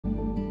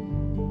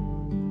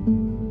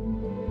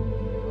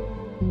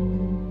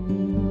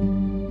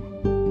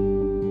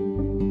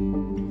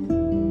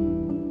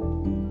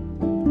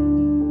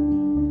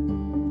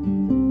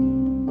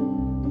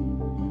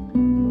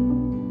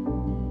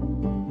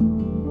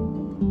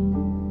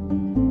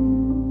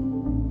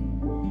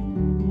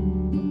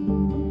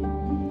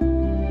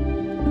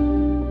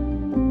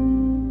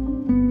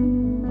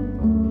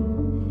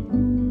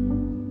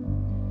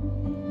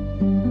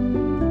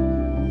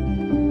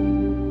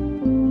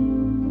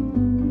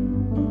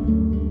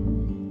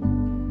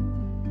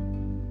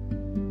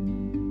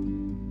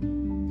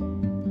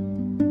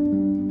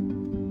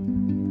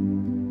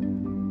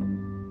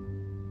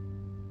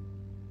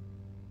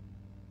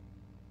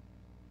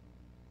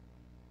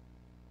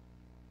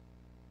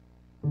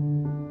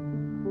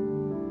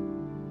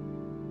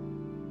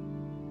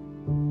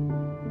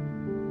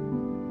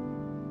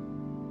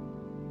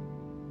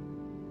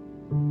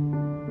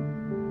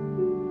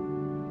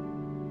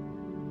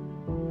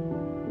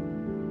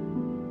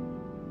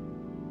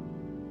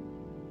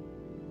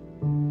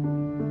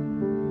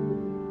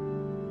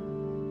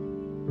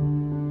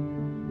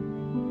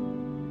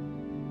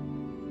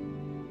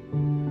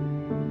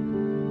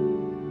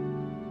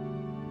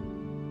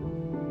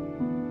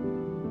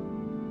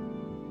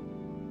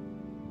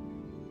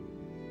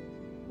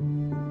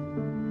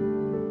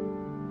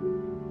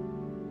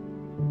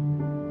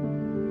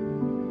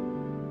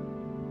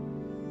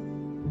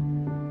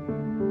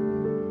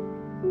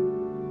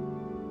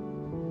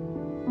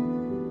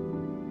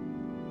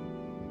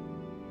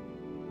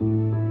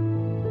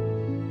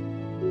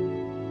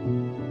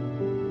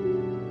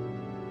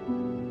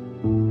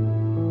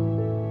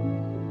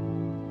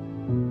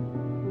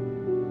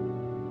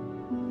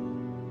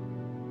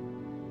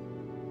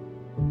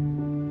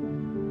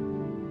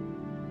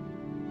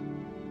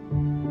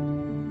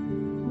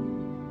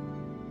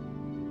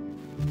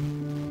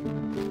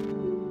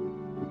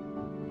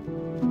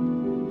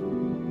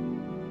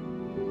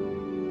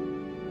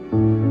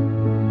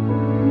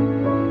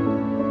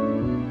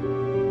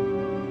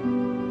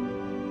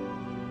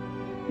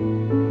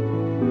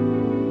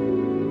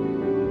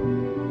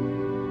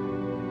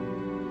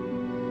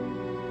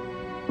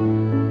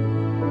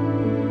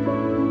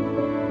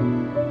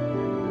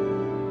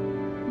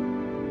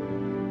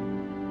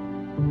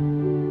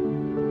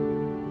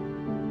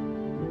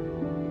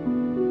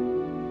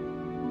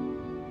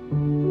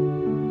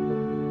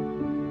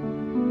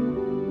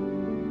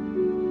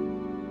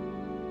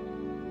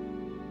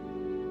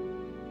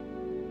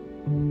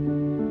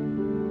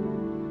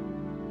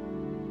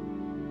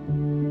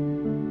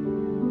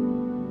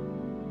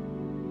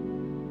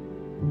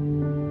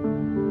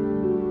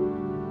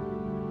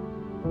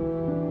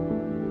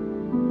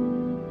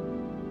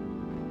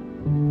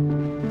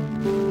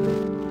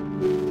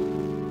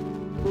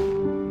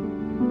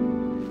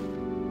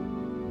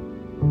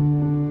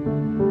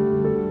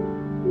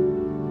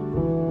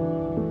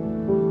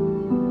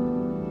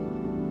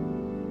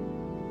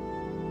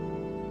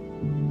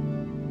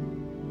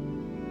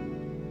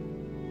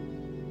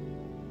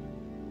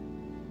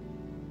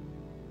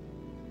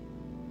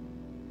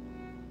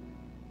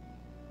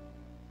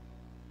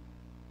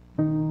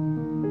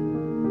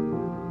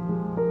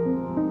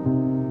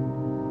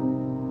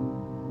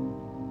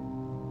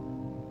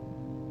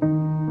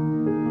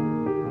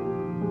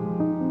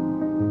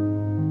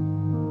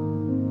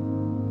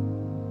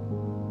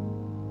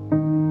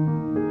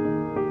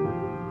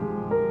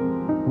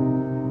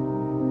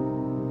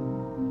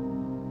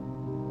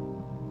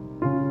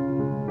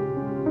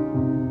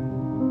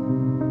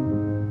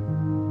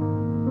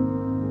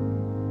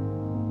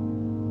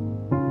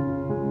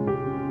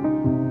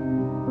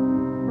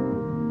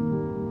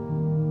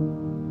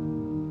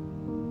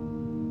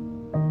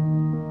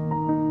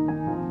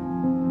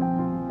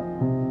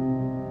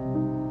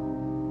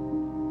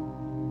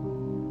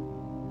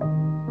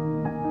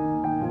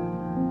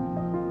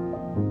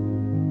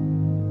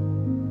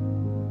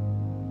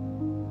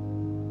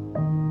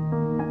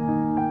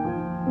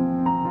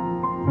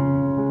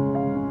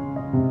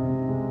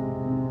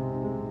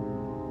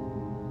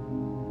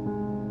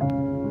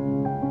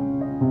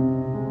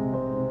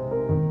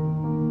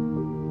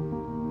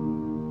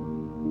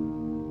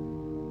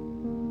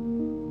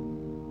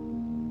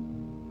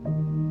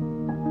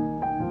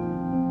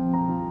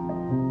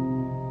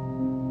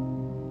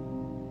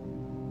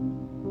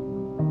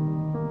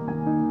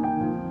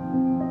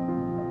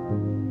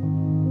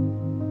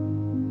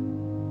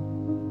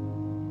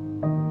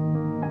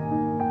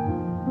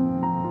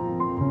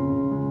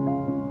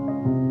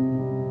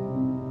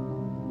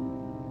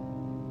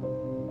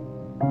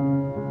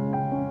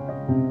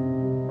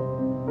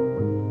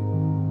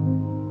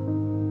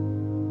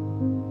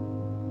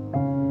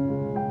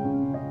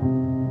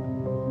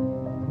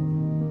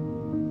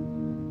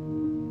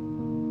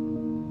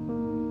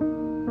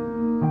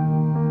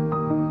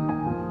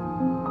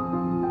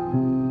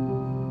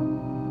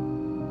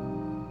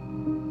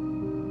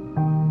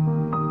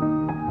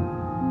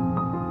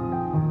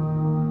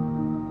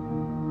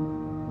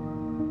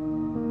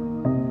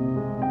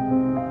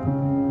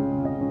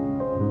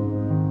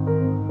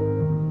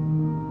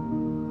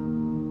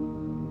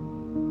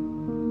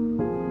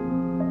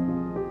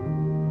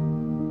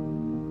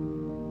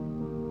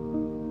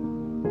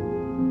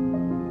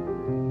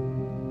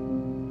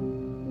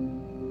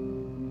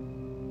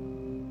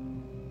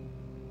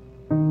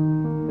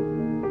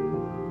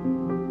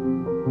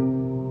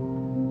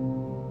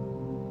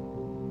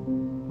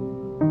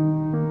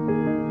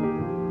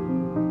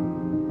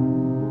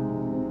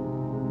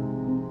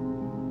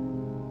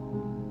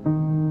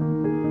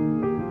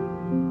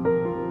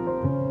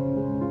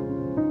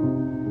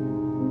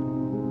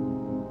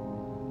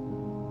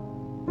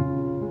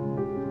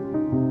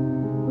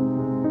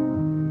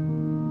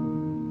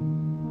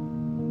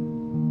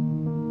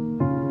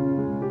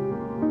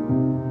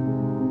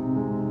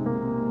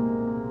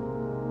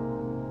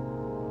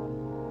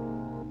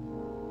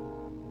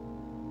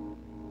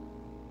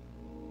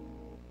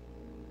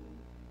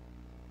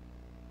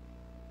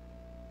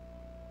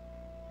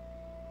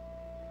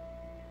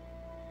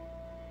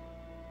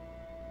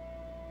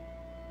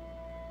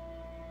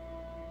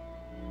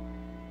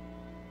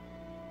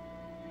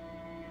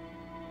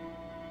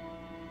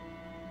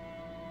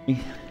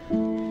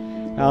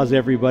How's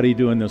everybody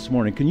doing this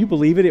morning? Can you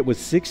believe it? It was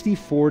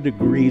 64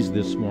 degrees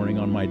this morning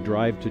on my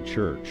drive to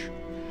church.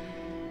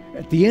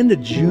 At the end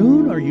of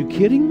June? Are you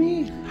kidding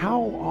me?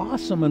 How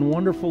awesome and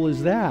wonderful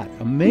is that?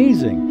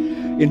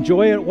 Amazing.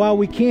 Enjoy it while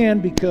we can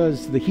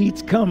because the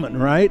heat's coming,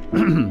 right?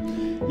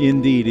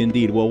 Indeed,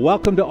 indeed. Well,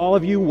 welcome to all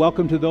of you.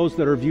 Welcome to those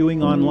that are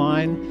viewing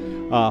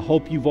online.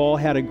 Hope you've all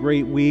had a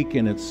great week,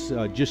 and it's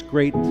just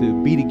great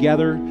to be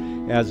together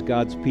as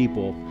God's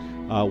people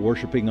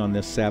worshiping on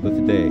this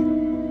Sabbath day.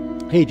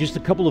 Hey, just a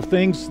couple of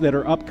things that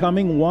are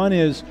upcoming. One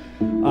is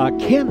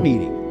camp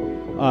meeting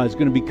is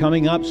going to be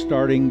coming up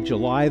starting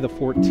July the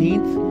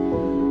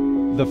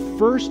 14th. The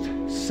first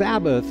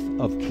Sabbath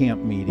of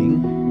camp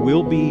meeting,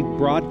 we'll be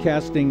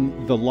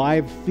broadcasting the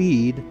live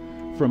feed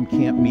from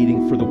camp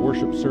meeting for the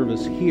worship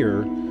service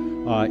here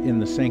in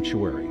the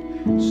sanctuary.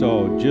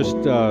 So just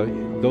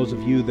those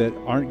of you that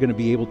aren't going to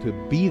be able to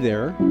be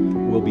there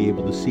will be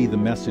able to see the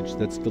message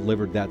that's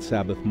delivered that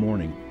Sabbath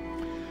morning.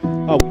 We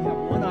have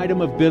one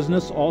item of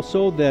business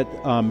also that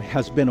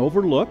has been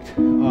overlooked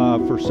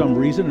for some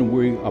reason, and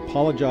we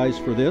apologize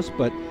for this,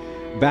 but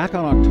back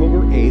on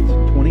October 8th,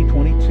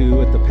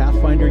 2022, at the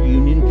Pathfinder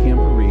Union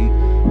Camporee,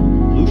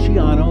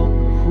 Luciano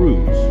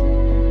Cruz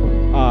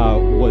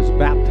was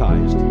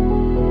baptized.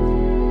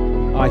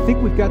 I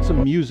think we've got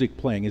some music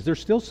playing. Is there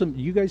still some,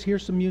 you guys hear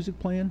some music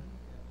playing?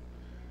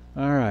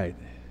 All right.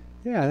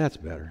 Yeah, that's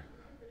better.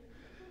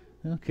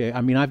 Okay, I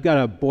mean, I've got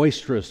a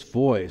boisterous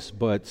voice,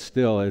 but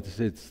still,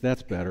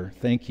 that's better.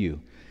 Thank you.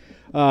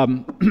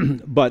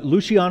 But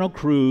Luciano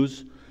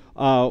Cruz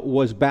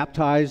was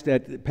baptized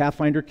at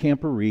Pathfinder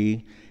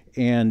Camporee,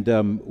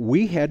 and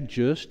we had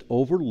just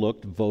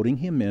overlooked voting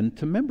him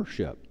into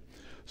membership.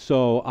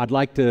 So I'd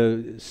like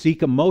to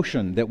seek a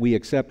motion that we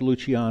accept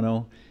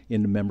Luciano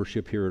into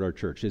membership here at our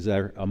church. Is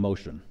there a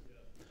motion?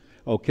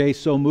 Okay,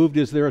 so moved.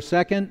 Is there a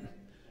second?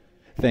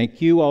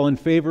 Thank you. All in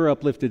favor,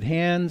 uplifted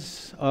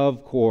hands,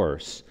 of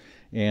course.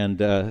 And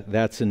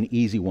that's an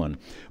easy one.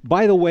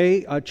 By the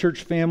way,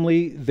 church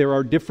family, there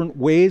are different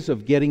ways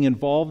of getting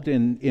involved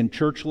in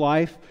church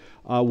life.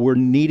 We're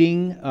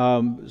needing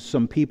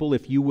some people,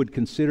 if you would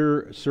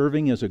consider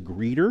serving as a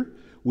greeter.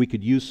 We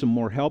could use some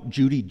more help.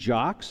 Judy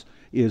Jocks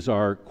is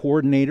our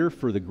coordinator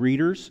for the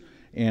greeters.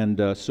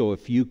 And so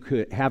if you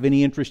could have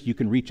any interest, you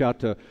can reach out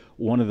to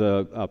one of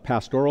the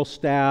pastoral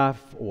staff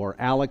or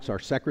Alex, our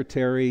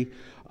secretary,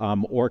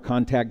 or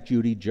contact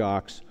Judy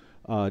Jocks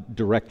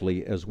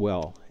directly as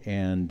well.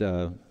 And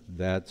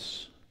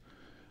that's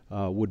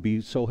would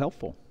be so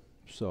helpful.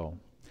 So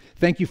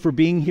thank you for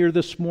being here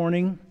this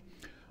morning.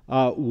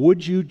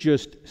 Would you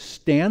just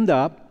stand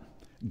up,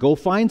 go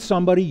find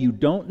somebody you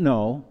don't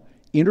know,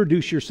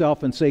 introduce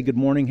yourself, and say good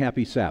morning,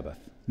 happy Sabbath.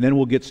 And then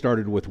we'll get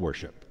started with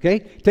worship. Okay?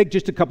 Take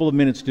just a couple of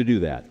minutes to do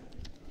that.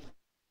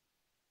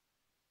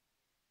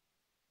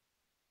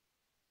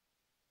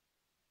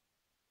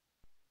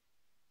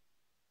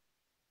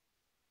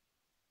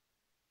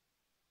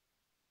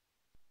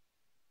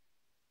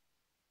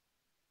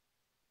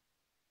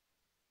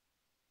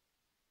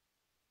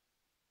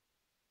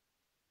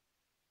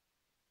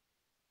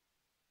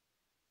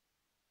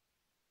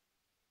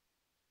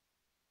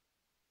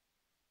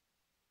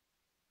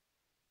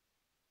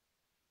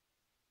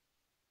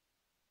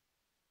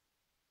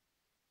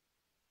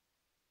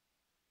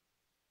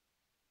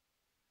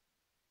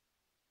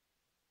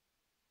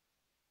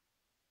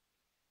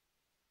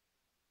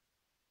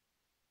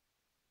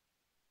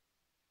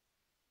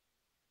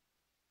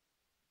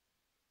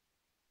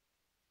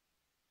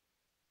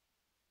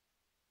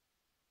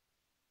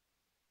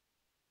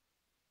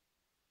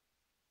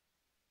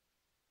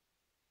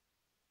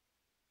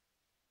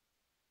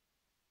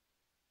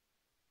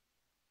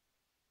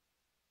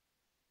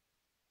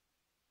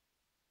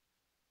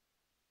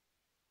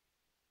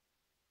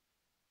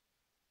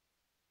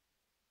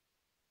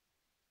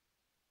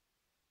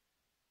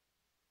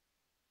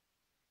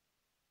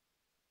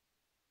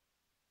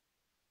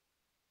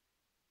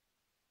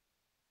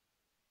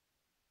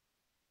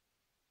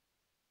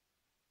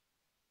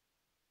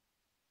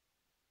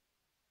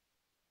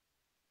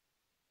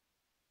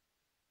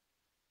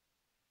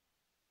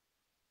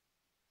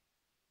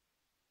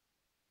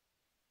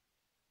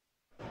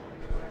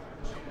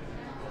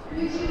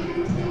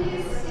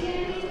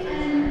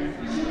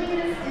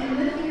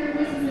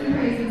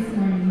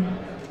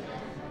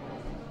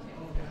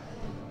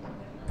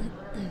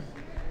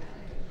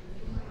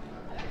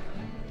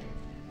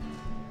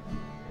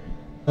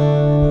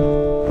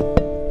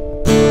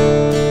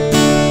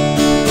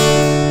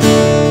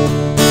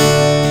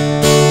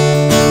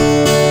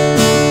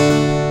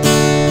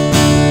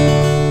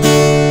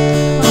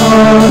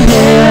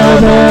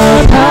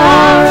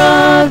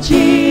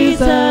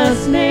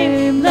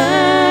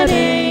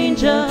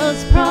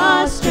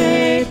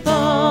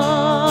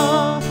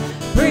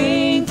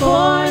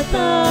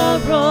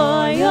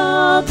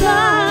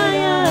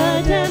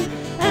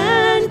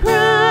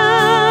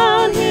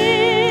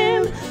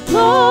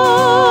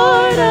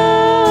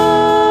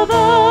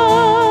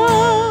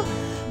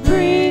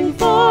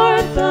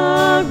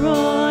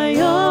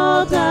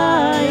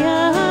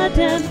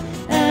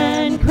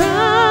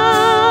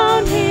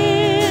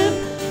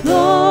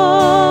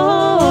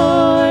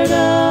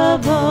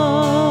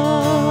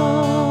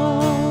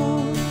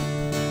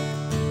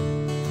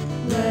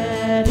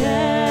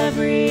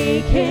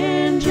 every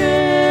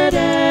kindred,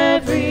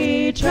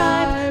 every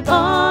tribe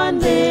on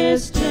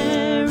this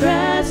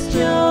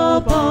terrestrial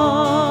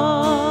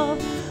ball.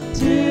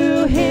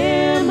 To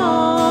him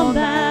all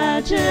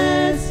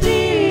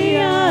majesty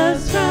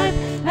ascribe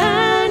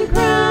and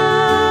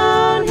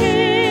crown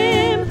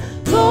him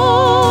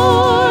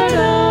Lord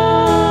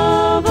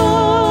of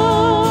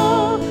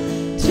all.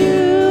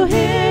 To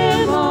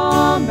him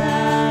all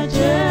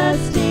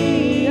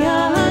majesty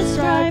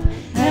ascribe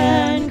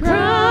and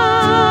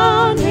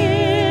crown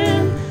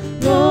him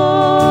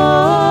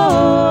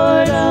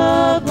Lord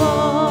of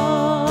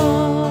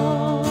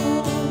all.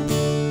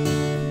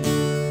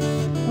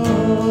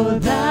 Oh,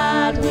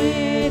 that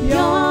with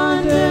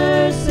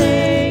yonder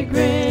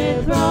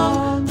sacred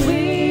throng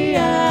we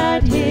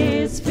at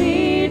his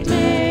feet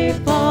may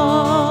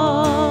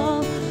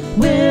fall,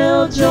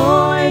 will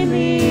join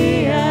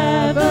the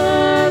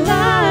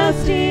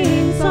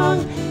everlasting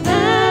song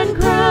and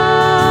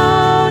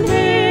crown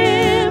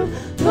him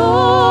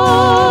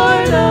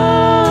Lord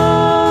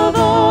of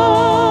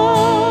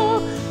all.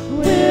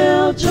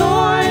 Will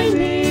join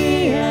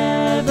the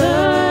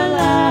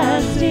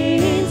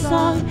everlasting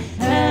song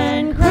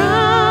and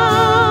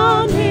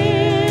crown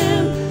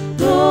him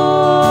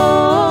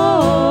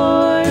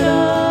Lord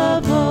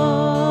of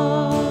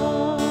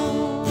all.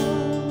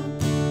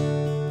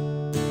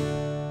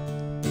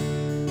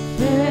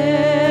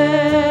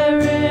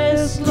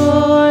 Fairest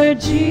Lord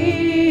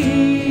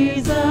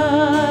Jesus,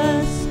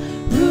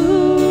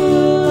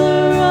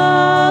 ruler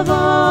of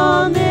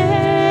all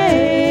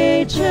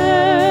nature,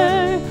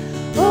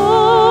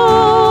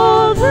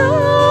 O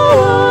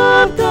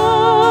thou of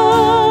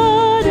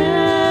God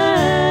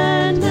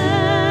and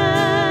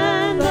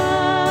man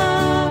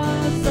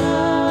the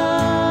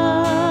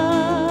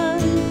Son,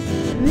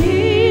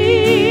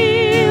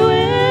 thee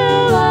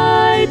will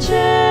I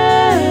cherish,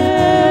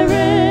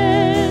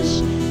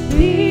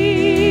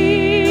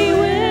 thee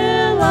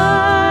will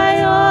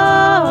I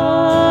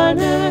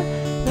honor,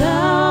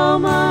 thou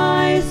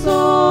my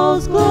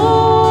soul's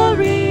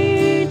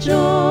glory,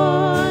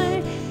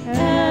 joy,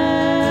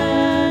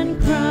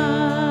 and crown.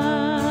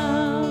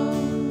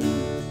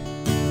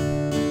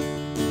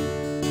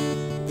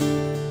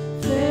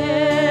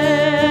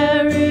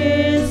 Fair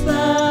is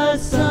the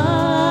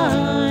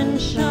sunshine,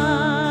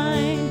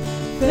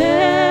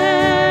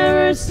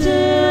 fairer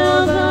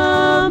still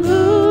the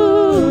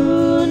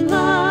moonlight,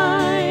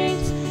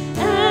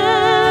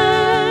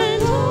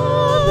 and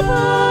all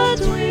the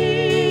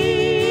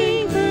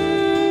twinkling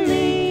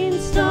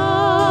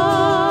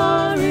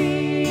starry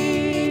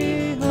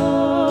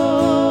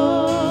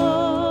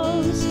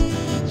host.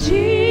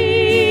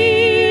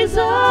 Jesus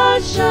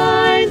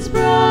shines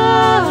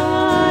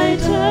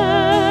brighter,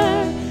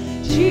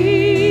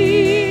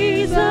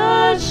 Jesus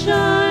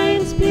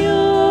shines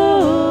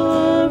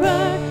purer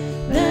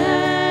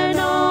than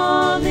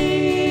all the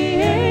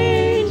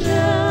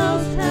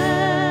angels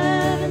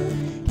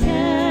heaven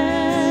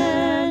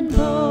can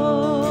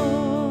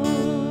boast.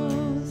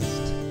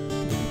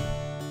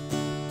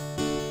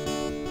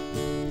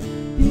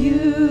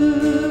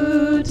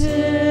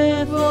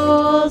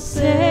 Beautiful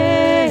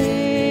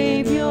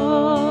Savior,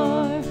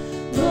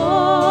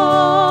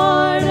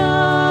 Lord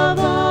of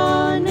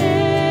all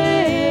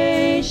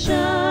nations,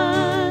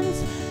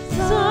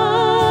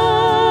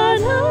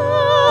 Son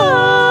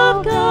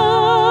of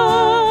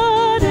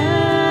God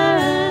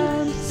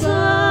and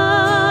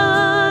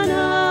Son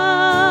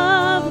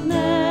of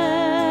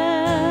man,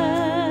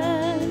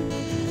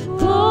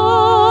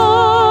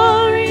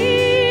 glory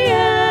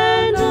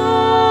and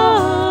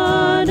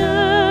honor,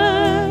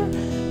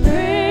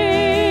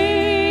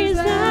 praise,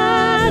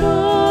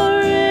 adoration,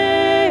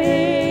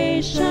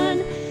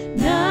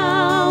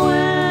 now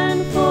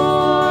and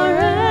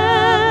forevermore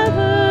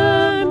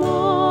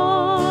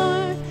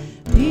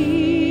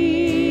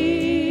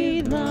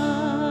be thine.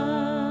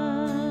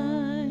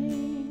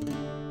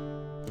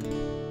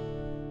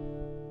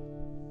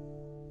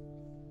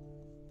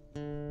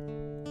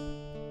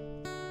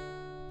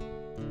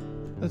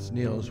 Let's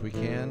kneel as we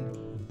can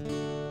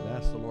and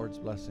ask the Lord's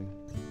blessing.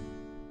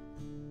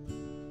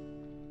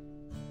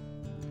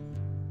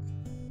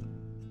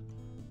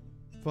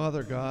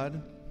 Father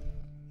God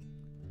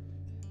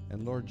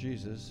and Lord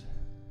Jesus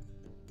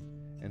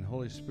and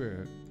Holy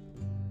Spirit,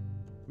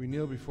 we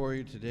kneel before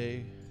you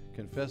today,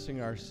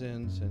 confessing our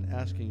sins and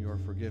asking your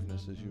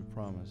forgiveness as you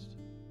promised.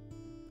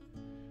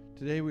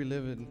 Today we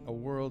live in a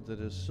world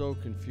that is so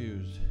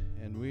confused,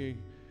 and we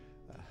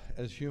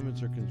as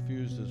humans are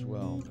confused as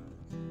well.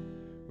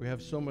 We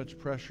have so much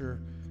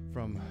pressure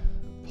from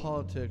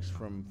politics,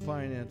 from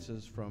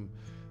finances, from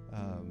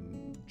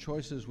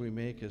choices we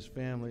make as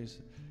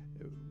families.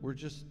 We're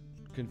just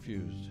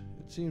confused.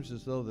 It seems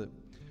as though that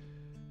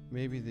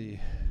maybe the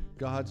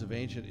gods of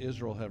ancient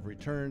Israel have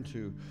returned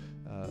to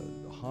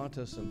haunt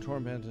us and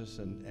torment us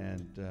and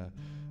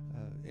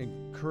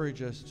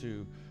encourage us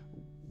to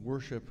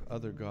worship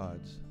other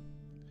gods.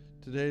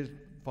 Today,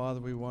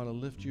 Father, we want to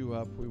lift you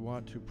up. We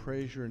want to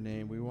praise your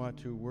name. We want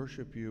to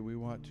worship you. We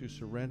want to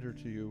surrender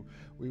to you.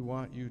 We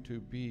want you to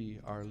be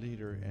our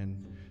leader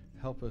and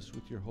help us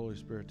with your Holy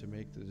Spirit to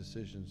make the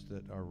decisions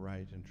that are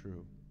right and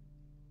true.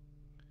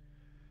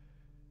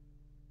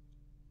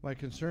 My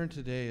concern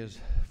today is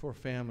for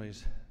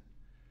families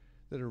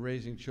that are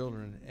raising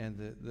children, and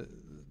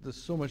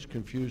there's so much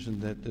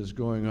confusion that is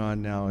going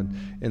on now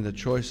in the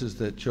choices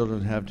that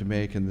children have to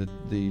make, and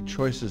the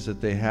choices that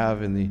they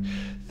have, and the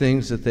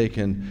things that they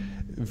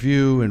can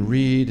view and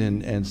read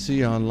and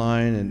see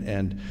online,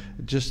 and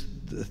just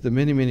the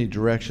many, many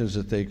directions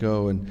that they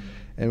go. And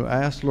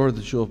I ask, Lord,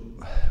 that you'll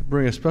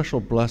bring a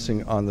special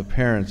blessing on the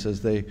parents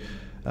as they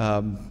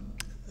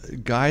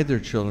guide their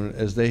children,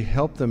 as they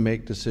help them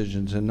make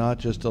decisions and not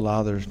just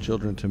allow their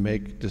children to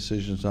make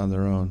decisions on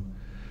their own.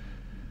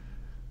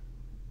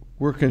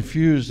 We're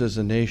confused as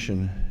a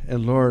nation,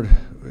 and Lord,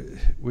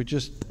 we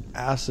just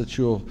ask that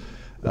you'll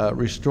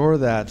restore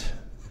that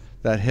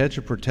hedge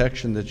of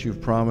protection that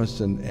you've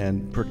promised,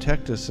 and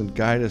protect us and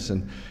guide us,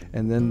 and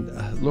then,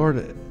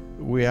 Lord,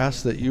 we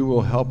ask that you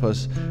will help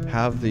us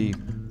have the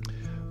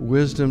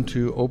wisdom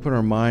to open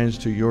our minds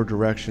to your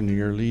direction and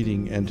your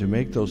leading, and to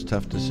make those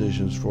tough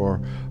decisions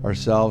for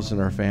ourselves and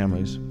our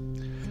families.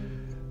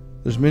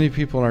 There's many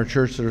people in our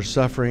church that are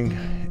suffering,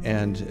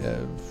 and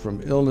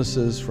from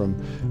illnesses, from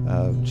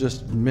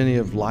just many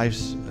of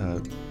life's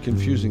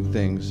confusing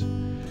things.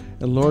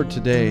 And Lord,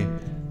 today,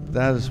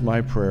 that is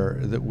my prayer,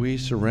 that we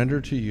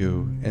surrender to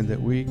you, and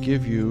that we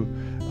give you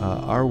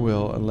our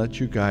will and let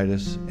you guide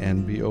us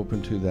and be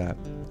open to that.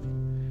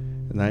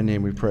 In thy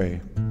name we pray.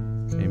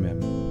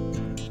 Amen.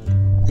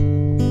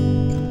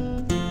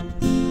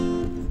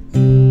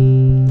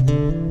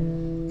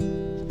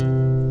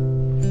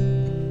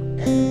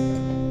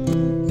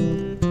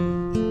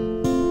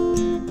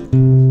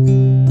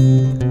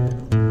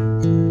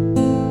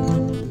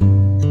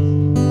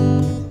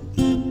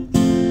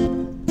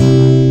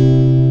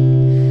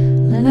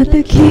 Let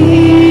the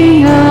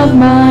King of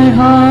my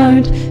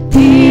heart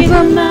be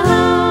the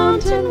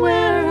mountain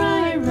where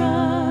I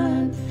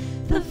run,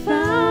 the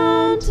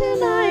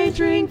fountain I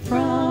drink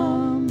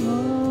from.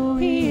 Oh,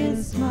 he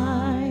is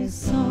my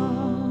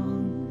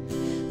song.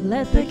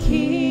 Let the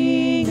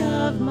King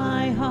of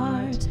my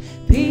heart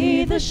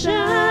be the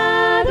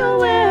shadow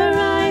where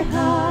I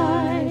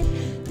hide,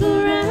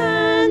 the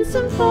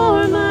ransom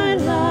for my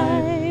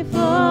life.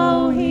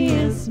 Oh, he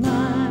is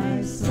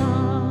my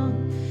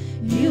song.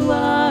 You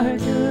are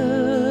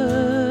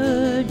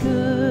good,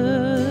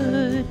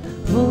 good.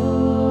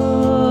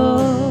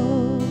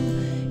 Oh,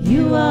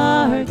 you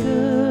are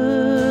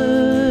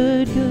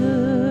good,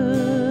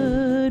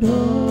 good.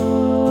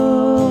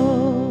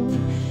 Oh,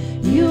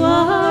 you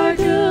are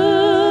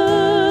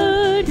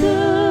good,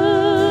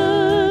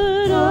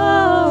 good.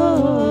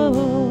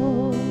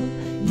 Oh,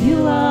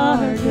 you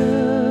are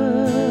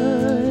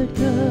good,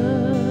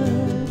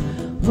 good.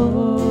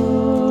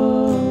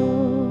 Oh,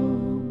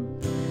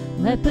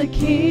 let the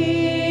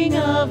King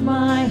of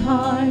my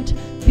heart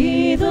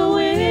be the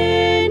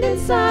wind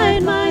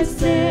inside my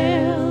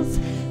sails,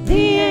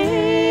 the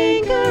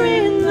anchor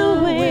in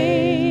the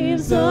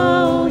waves.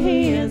 Oh,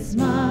 he is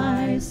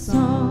my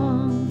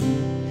song.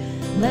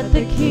 Let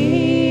the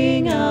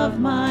King of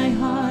my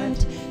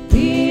heart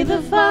be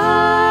the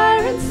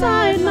fire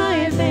inside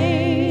my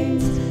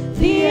veins,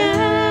 the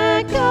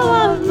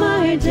echo of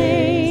my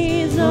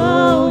days.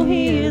 Oh,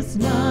 he is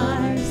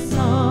my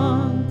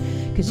song.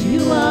 'Cause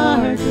you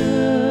are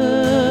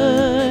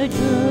good,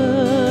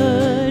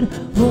 good.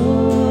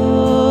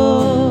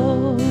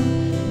 Oh,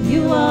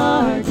 you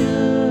are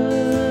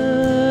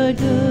good,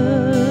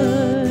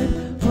 good.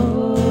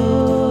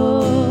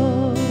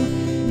 Oh,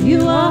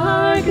 you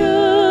are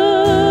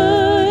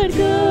good,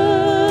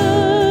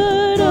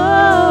 good.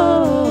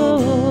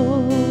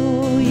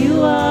 Oh,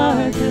 you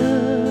are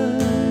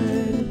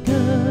good,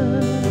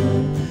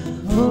 good.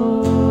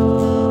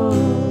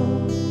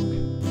 Oh,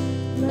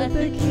 let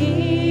the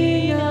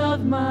King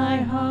of my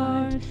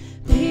heart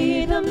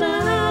be the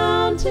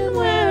mountain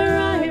where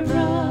I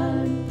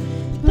run,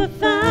 the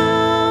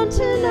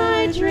fountain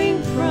I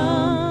drink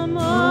from.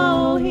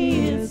 Oh,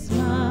 he is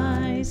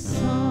my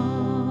song.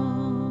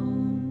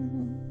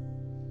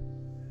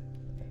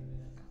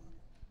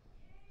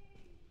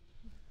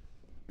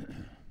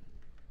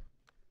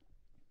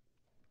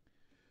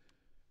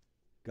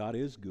 God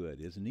is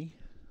good, isn't he?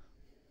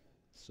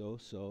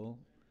 So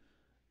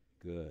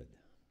good.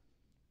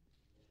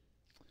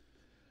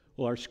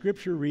 Well, our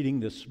scripture reading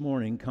this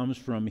morning comes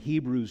from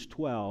Hebrews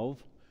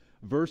 12,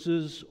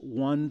 verses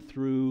 1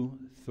 through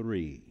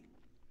 3.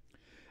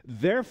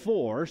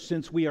 Therefore,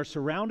 since we are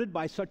surrounded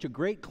by such a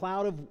great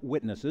cloud of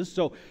witnesses,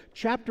 so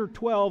chapter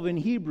 12 in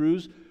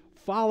Hebrews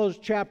follows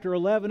chapter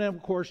 11, and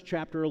of course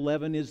chapter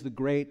 11 is the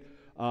great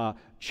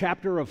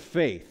chapter of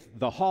faith,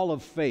 the hall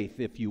of faith,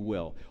 if you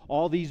will.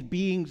 All these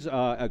beings,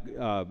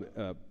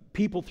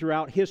 people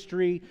throughout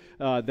history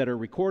that are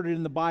recorded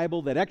in the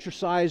Bible that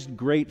exercised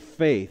great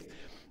faith.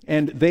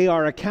 And they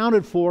are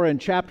accounted for in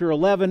chapter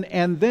 11.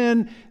 And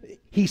then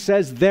he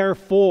says,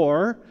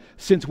 therefore,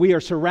 since we are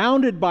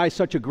surrounded by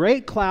such a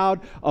great cloud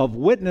of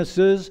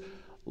witnesses,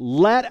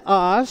 let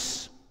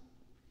us,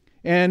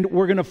 and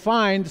we're going to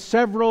find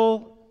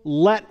several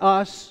let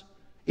us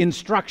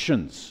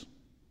instructions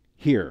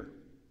here.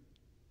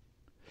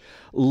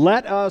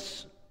 Let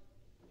us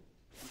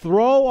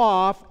throw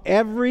off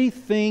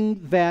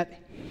everything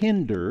that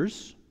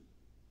hinders.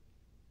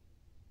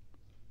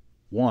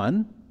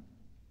 One,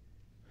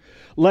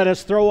 let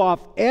us throw off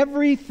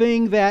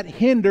everything that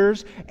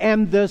hinders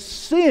and the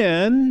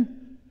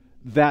sin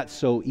that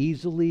so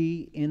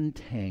easily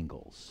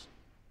entangles.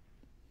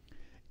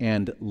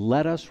 And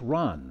let us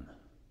run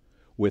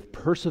with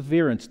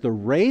perseverance the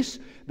race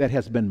that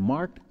has been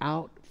marked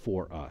out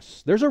for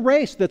us. There's a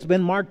race that's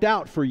been marked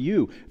out for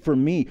you, for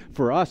me,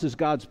 for us as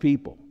God's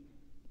people.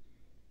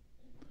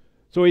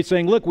 So he's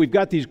saying, look, we've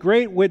got these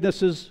great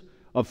witnesses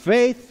of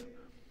faith,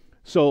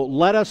 so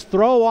let us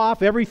throw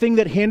off everything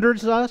that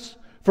hinders us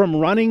from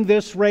running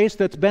this race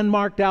that's been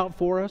marked out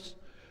for us.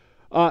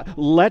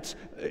 Let's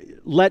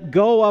let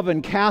go of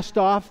and cast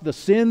off the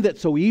sin that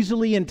so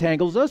easily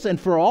entangles us. And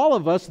for all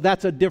of us,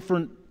 that's a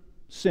different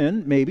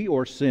sin, maybe,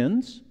 or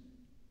sins.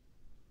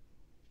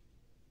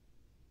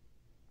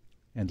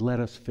 And let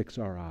us fix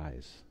our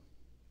eyes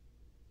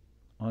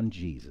on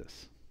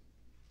Jesus,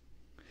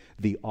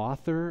 the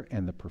author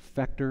and the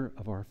perfecter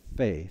of our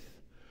faith,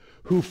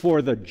 who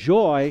for the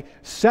joy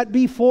set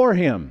before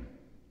him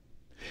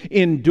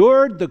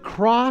endured the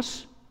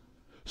cross,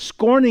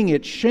 scorning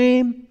its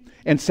shame,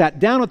 and sat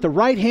down at the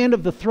right hand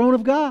of the throne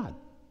of God.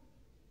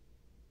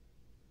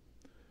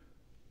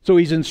 So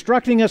he's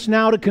instructing us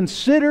now to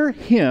consider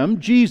him,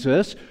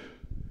 Jesus,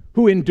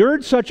 who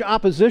endured such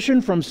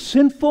opposition from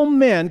sinful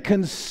men.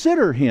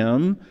 Consider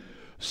him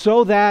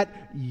so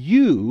that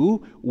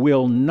you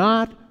will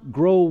not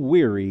grow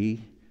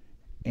weary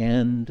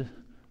and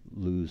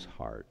lose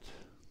heart.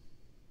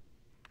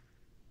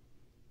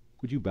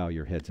 Would you bow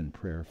your heads in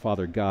prayer?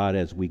 Father God,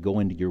 as we go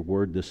into your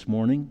word this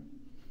morning,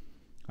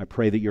 I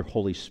pray that your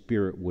Holy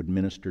Spirit would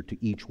minister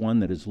to each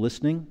one that is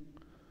listening.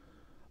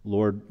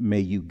 Lord, may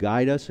you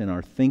guide us in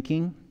our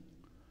thinking.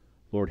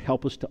 Lord,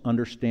 help us to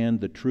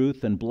understand the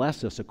truth and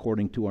bless us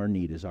according to our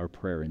need is our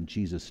prayer in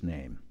Jesus'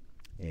 name.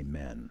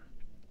 Amen.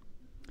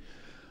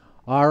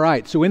 All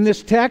right, so in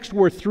this text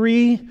were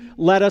three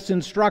let us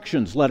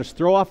instructions. Let us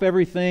throw off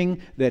everything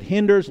that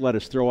hinders. Let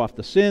us throw off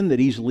the sin that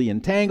easily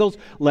entangles.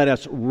 Let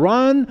us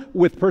run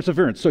with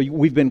perseverance. So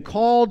we've been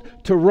called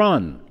to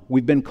run.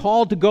 We've been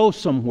called to go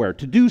somewhere,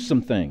 to do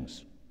some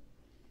things.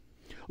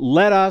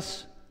 Let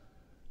us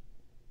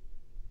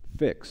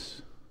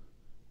fix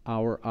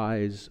our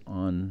eyes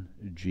on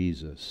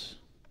Jesus.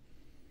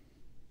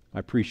 I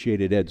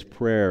appreciated Ed's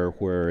prayer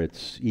where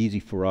it's easy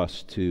for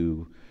us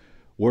to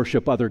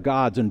worship other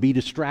gods and be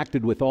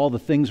distracted with all the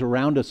things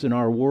around us in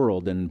our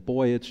world. And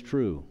boy, it's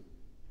true.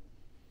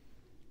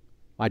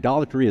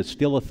 Idolatry is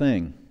still a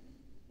thing.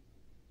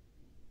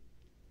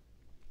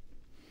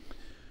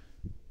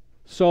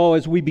 So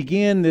as we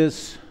begin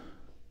this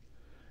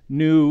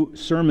new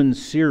sermon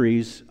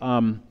series,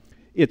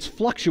 it's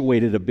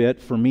fluctuated a bit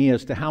for me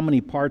as to how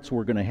many parts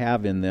we're going to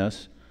have in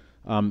this.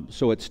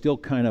 So it's still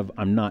kind of,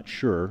 I'm not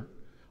sure.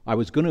 I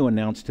was going to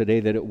announce today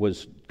that it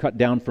was cut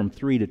down from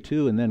 3 to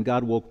 2, and then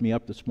God woke me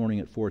up this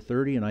morning at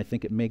 4:30, and I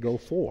think it may go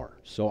 4.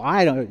 So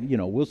I don't,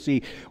 we'll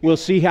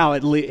see how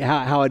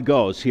it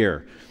goes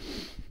here.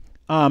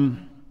 But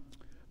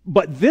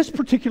this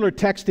particular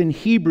text in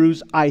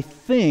Hebrews, I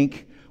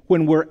think,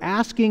 when we're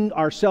asking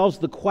ourselves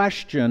the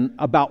question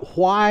about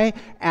why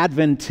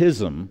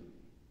Adventism,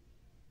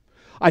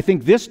 I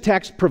think this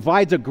text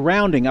provides a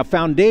grounding, a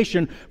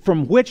foundation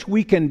from which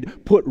we can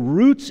put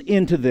roots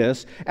into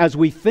this as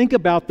we think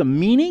about the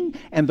meaning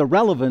and the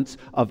relevance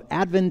of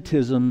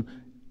Adventism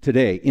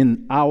today,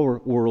 in our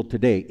world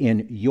today,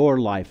 in your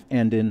life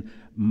and in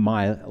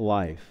my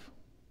life.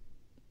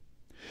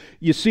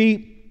 You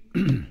see,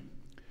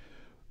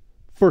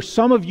 for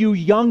some of you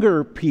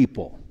younger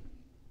people,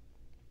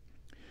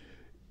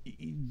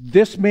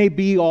 this may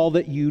be all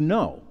that you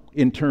know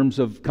in terms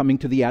of coming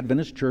to the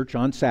Adventist church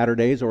on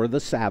Saturdays or the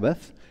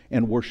Sabbath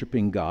and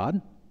worshiping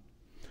God.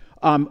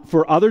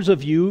 For others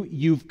of you,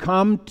 you've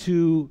come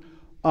to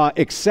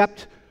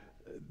accept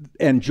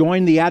and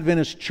join the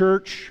Adventist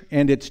church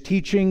and its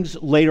teachings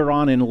later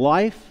on in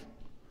life.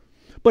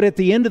 But at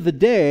the end of the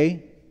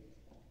day,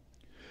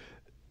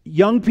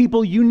 young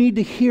people, you need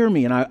to hear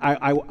me, and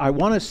I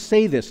want to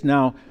say this.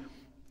 Now,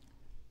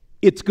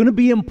 it's going to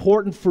be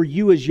important for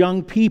you as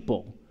young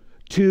people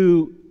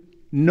to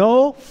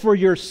know for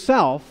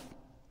yourself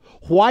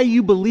why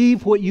you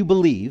believe what you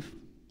believe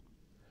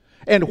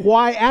and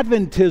why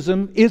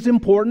Adventism is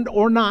important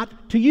or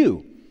not to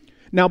you.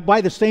 Now,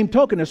 by the same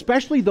token,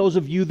 especially those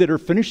of you that are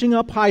finishing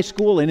up high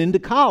school and into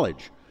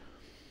college,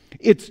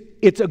 it's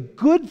a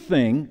good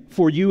thing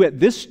for you at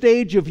this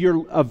stage of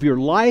your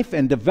life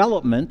and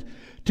development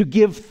to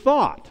give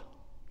thought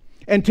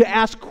and to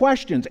ask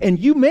questions. And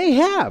you may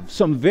have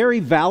some very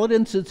valid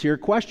and sincere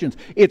questions.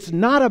 It's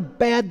not a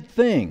bad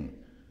thing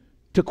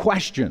to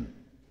question.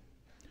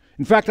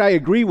 In fact, I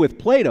agree with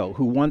Plato,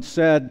 who once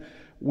said,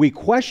 we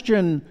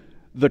question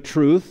the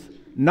truth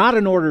not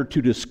in order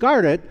to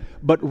discard it,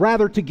 but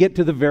rather to get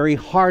to the very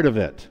heart of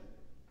it.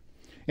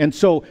 And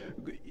so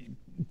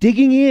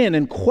digging in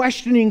and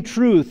questioning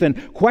truth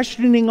and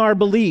questioning our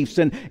beliefs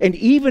and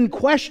even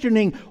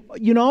questioning,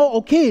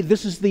 okay,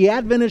 this is the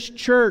Adventist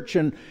church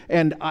and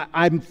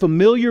I'm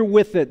familiar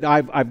with it.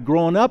 I've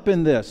grown up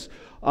in this.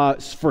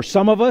 For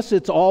some of us,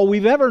 it's all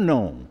we've ever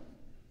known.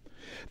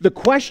 The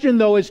question,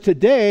 though, is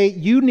today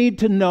you need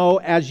to know,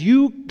 as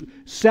you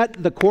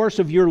set the course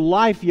of your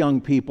life, young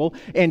people,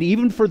 and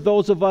even for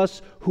those of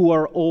us who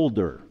are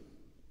older,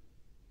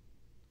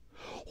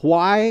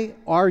 why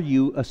are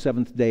you a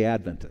Seventh-day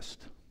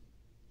Adventist?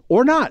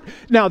 Or not?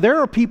 Now, there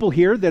are people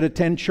here that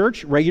attend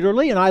church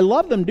regularly, and I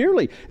love them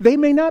dearly. They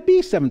may not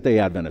be Seventh-day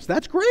Adventists.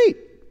 That's great.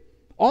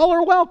 All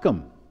are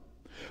welcome.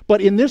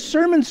 But in this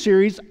sermon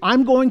series,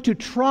 I'm going to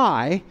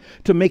try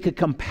to make a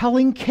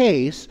compelling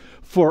case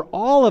for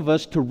all of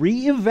us to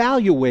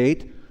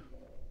reevaluate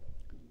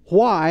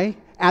why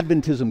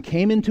Adventism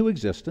came into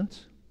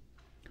existence,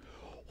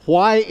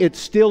 why it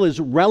still is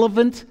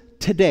relevant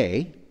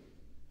today,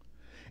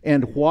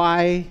 and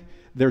why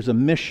there's a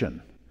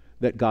mission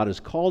that God has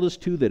called us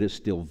to that is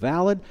still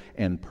valid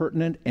and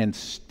pertinent and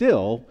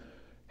still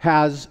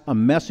has a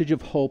message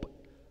of hope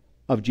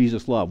of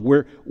Jesus' love.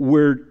 We're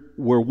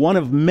one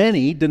of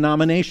many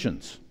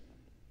denominations,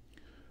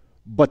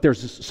 but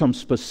there's some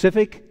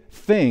specific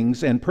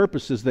things and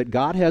purposes that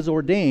God has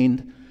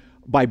ordained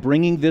by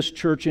bringing this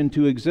church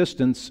into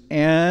existence,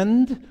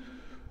 and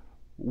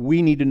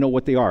we need to know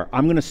what they are.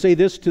 I'm going to say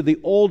this to the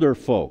older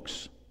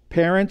folks,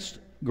 parents,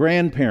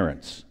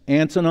 grandparents,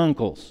 aunts and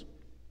uncles.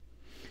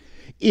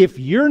 If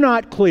you're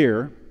not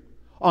clear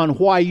on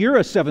why you're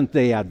a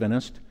Seventh-day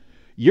Adventist,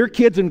 your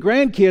kids and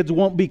grandkids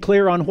won't be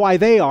clear on why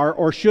they are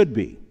or should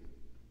be.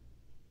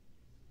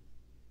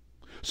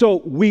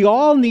 So we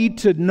all need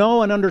to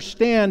know and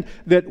understand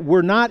that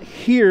we're not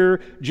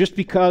here just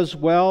because,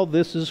 well,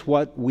 this is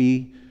what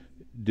we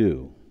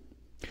do.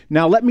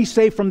 Now, let me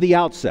say from the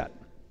outset,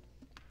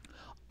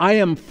 I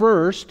am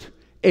first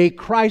a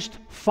Christ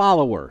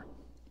follower.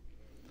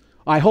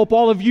 I hope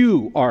all of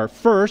you are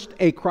first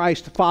a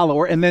Christ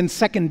follower and then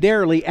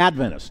secondarily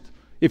Adventist,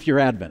 if you're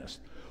Adventist,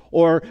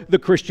 or the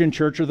Christian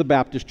church or the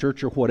Baptist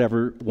church or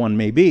whatever one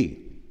may be.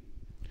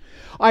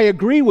 I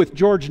agree with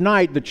George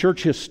Knight, the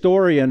church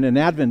historian in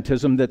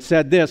Adventism, that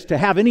said this: to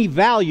have any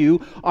value,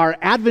 our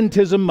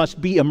Adventism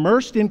must be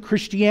immersed in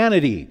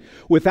Christianity.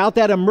 Without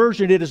that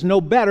immersion, it is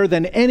no better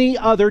than any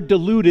other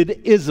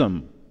diluted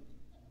ism.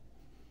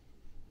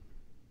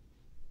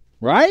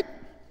 Right?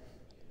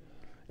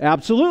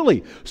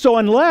 Absolutely. So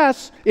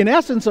unless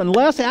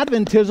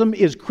Adventism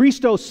is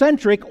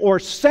Christocentric or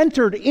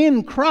centered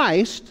in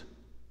Christ,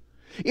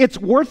 it's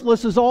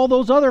worthless as all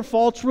those other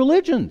false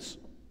religions.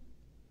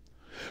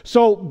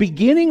 So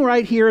beginning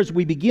right here as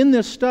we begin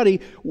this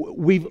study,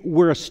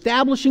 we're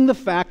establishing the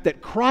fact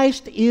that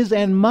Christ is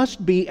and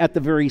must be at the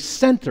very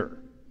center.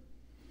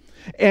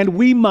 And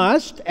we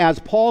must, as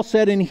Paul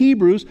said in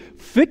Hebrews,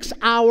 fix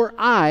our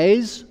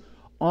eyes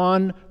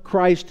on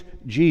Christ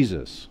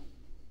Jesus.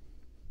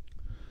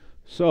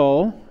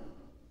 So,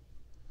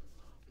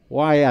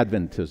 why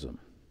Adventism?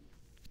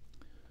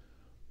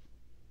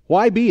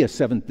 Why be a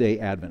Seventh-day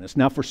Adventist?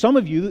 Now, for some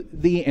of you,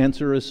 the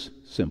answer is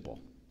simple.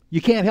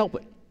 You can't help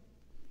it.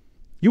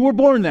 You were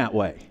born that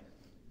way.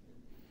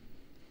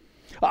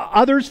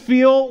 Others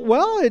feel,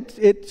 well,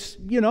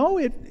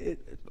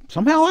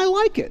 somehow I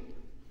like it.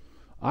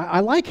 I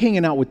like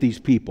hanging out with these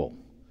people.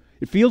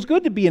 It feels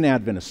good to be an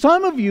Adventist.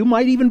 Some of you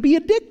might even be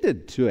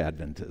addicted to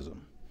Adventism.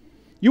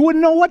 You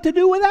wouldn't know what to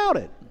do without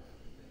it.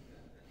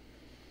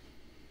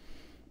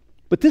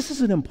 But this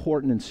is an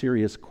important and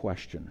serious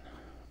question.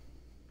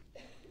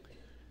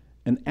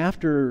 And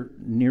after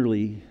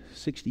nearly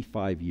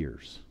 65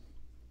 years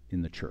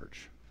in the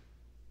church,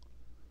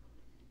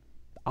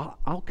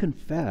 I'll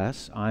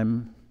confess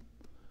I'm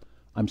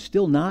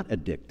still not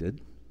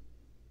addicted.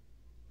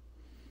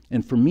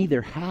 And for me,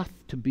 there have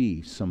to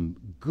be some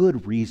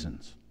good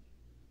reasons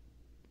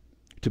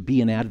to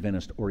be an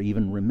Adventist or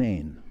even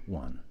remain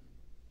one.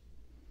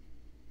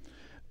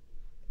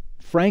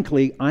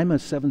 Frankly, I'm a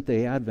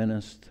Seventh-day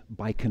Adventist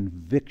by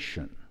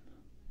conviction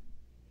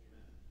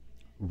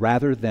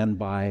rather than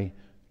by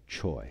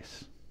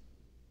choice.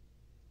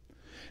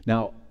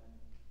 Now,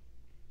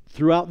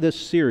 throughout this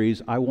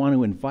series, I want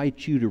to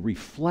invite you to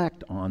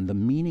reflect on the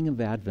meaning of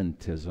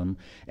Adventism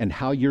and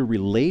how you're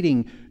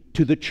relating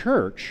to the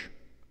church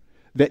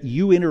that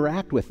you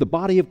interact with, the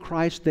body of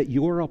Christ that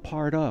you're a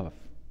part of.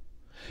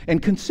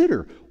 And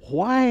consider,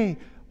 why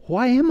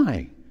am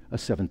I a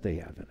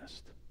Seventh-day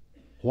Adventist?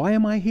 Why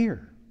am I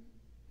here?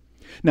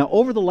 Now,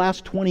 over the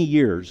last 20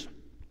 years,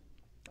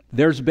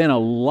 there's been a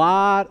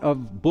lot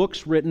of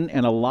books written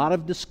and a lot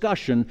of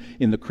discussion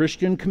in the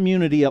Christian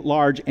community at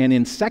large and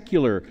in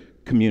secular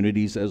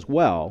communities as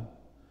well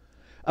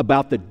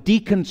about the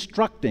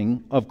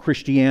deconstructing of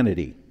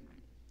Christianity.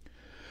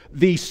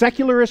 The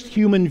secularist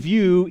human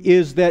view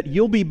is that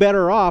you'll be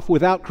better off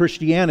without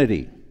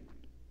Christianity.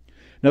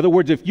 In other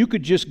words, if you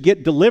could just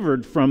get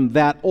delivered from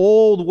that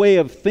old way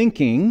of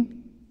thinking,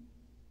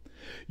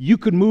 you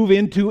could move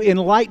into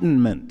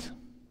enlightenment.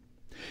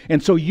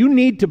 And so you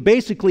need to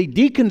basically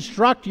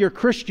deconstruct your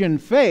Christian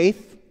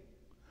faith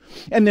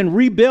and then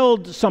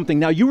rebuild something.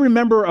 Now, you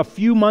remember a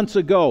few months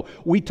ago,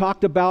 we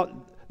talked about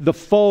the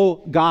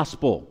faux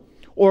gospel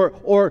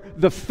or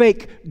the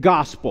fake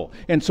gospel.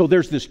 And so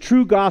there's this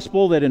true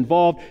gospel that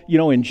involved,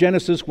 in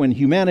Genesis when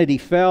humanity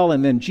fell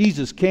and then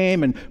Jesus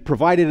came and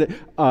provided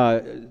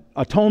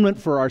atonement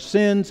for our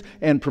sins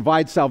and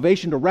provides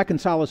salvation to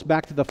reconcile us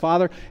back to the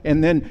Father.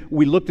 And then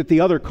we looked at the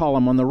other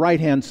column on the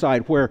right-hand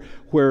side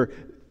where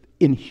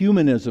in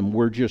humanism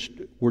we're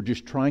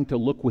just trying to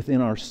look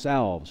within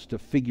ourselves to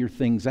figure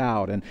things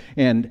out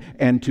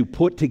and to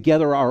put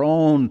together our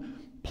own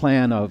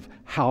plan of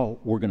how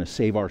we're going to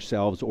save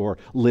ourselves or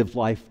live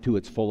life to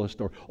its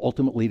fullest or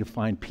ultimately to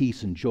find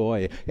peace and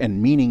joy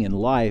and meaning in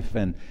life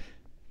and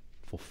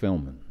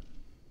fulfillment.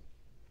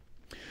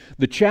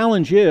 The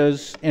challenge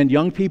is, and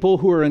young people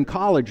who are in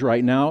college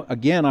right now,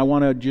 again, I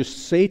want to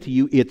just say to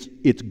you,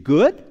 it's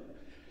good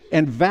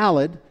and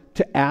valid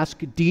to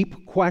ask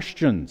deep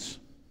questions.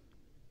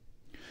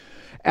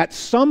 At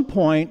some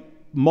point,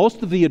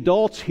 most of the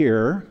adults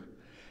here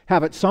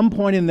have at some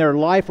point in their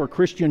life or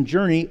Christian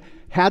journey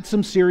had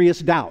some serious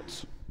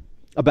doubts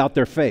about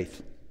their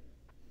faith.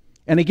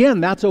 And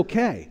again, that's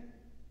okay.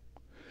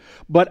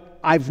 But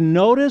I've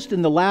noticed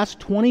in the last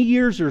 20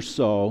 years or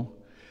so,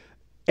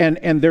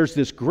 and there's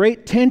this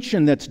great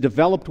tension that's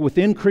developed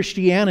within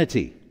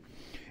Christianity,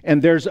 and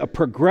there's a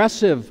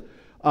progressive,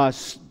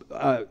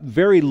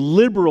 very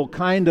liberal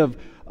kind of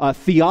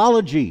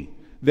theology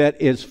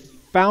that is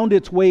found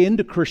its way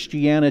into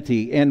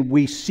Christianity, and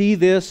we see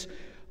this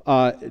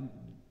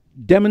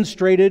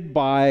demonstrated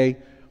by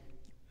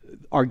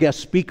our guest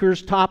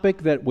speaker's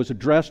topic that was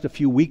addressed a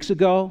few weeks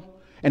ago,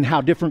 and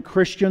how different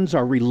Christians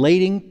are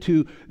relating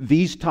to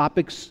these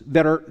topics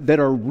that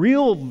are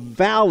real,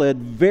 valid,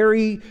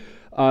 very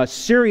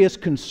serious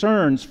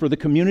concerns for the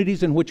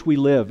communities in which we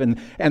live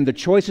and the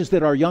choices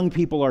that our young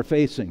people are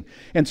facing.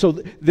 And so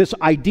this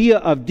idea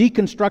of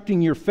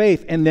deconstructing your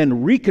faith and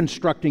then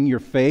reconstructing your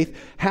faith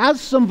has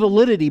some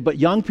validity, but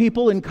young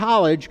people in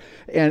college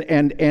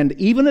and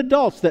even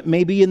adults that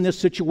may be in this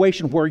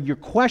situation where you're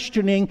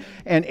questioning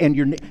and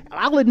you're...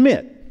 I'll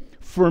admit,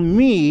 for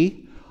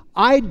me,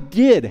 I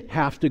did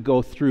have to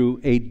go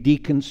through a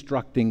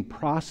deconstructing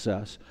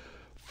process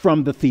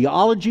from the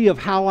theology of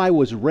how I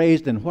was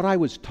raised and what I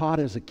was taught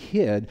as a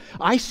kid.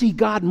 I see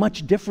God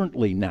much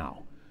differently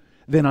now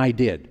than I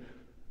did.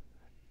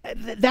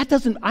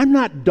 I'm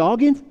not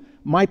dogging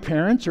my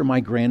parents or my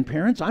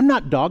grandparents. I'm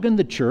not dogging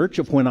the church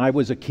of when I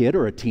was a kid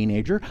or a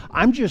teenager.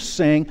 I'm just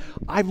saying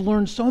I've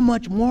learned so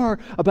much more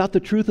about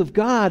the truth of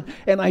God,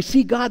 and I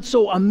see God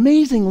so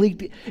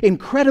amazingly,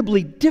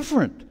 incredibly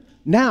different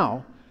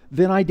now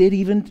than I did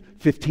even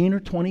 15 or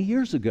 20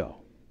 years ago.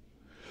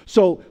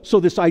 So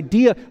this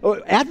idea,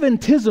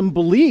 Adventism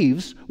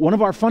believes, one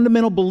of our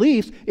fundamental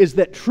beliefs is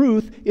that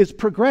truth is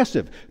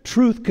progressive.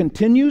 Truth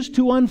continues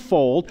to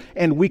unfold,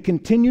 and we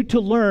continue to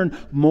learn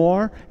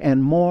more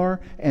and more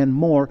and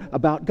more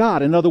about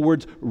God. In other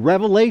words,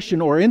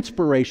 revelation or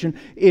inspiration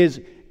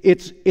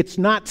it's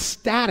not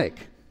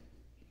static.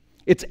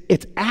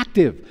 It's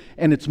active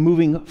and it's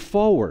moving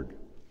forward.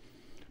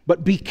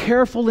 But be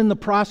careful in the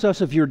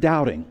process of your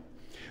doubting.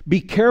 Be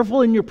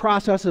careful in your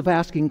process of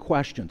asking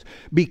questions.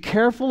 Be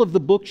careful of the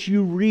books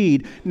you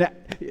read. Now,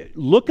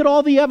 look at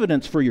all the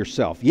evidence for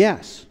yourself,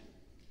 yes.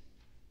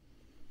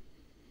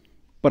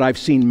 But I've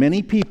seen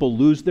many people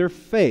lose their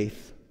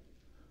faith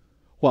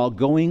while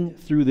going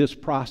through this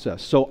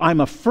process. So I'm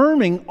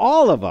affirming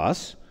all of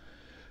us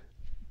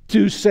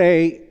to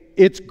say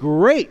it's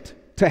great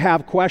to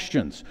have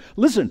questions.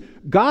 Listen,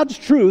 God's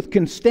truth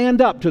can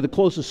stand up to the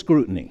closest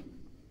scrutiny.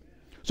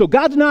 So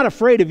God's not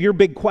afraid of your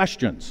big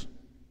questions.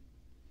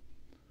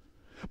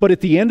 But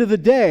at the end of the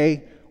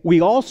day, we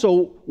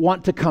also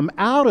want to come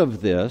out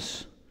of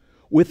this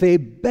with a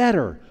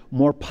better,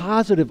 more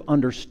positive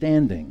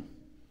understanding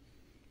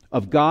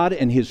of God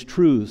and His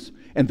truths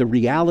and the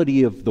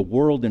reality of the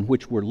world in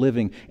which we're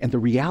living and the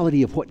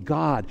reality of what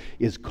God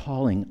is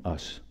calling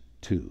us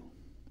to.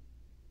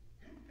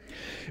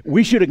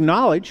 We should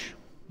acknowledge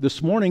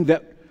this morning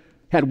that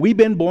had we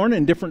been born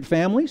in different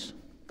families,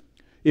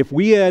 if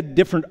we had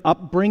different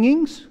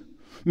upbringings,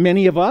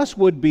 many of us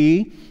would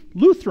be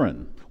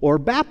Lutheran or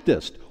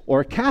Baptist,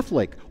 or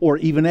Catholic, or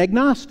even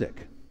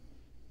agnostic.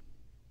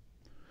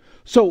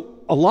 So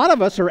a lot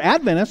of us are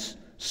Adventists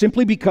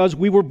simply because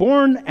we were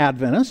born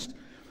Adventist.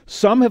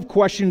 Some have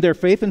questioned their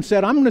faith and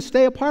said, I'm going to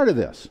stay a part of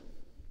this.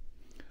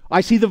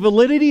 I see the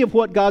validity of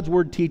what God's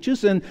Word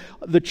teaches, and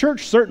the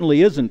church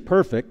certainly isn't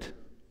perfect.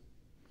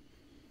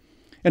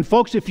 And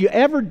folks, if you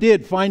ever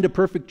did find a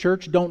perfect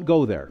church, don't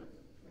go there.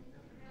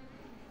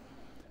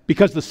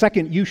 Because the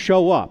second you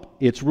show up,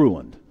 it's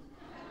ruined.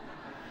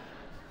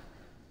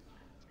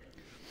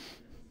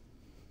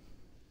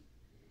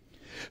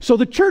 So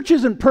the church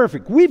isn't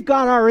perfect. We've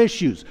got our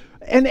issues.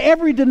 And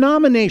every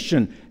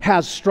denomination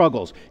has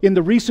struggles. In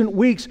the recent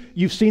weeks,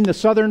 you've seen the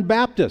Southern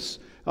Baptists.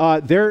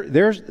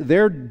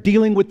 They're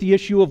dealing with the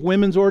issue of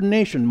women's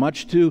ordination,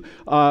 much to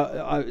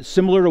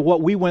similar to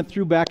what we went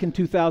through back in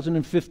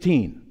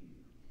 2015.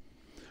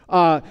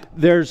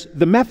 There's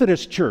the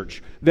Methodist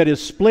Church that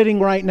is splitting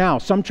right now.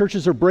 Some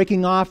churches are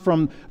breaking off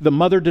from the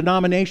mother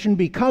denomination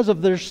because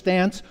of their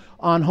stance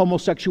on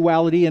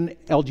homosexuality and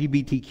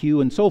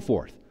LGBTQ and so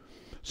forth.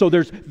 So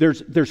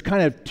there's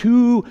kind of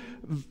two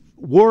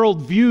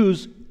world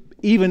views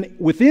even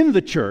within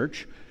the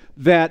church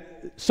that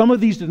some of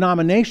these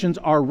denominations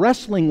are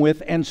wrestling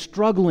with and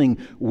struggling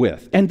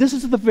with. And this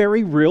is the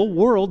very real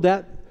world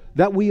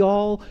that we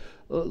all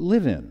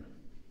live in.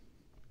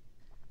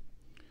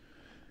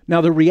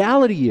 Now, the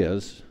reality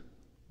is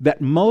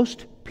that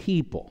most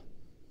people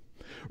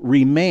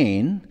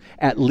remain,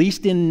 at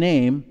least in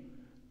name,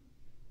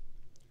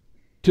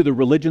 to the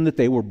religion that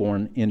they were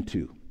born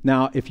into.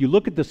 Now, if you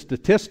look at the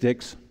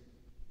statistics,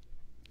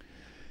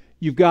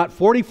 you've got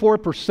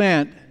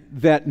 44%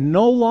 that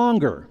no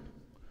longer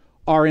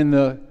are in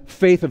the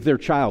faith of their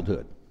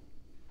childhood.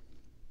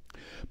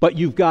 But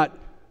you've got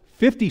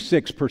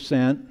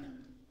 56%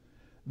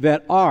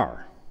 that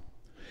are.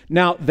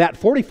 Now, that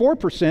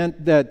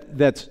 44%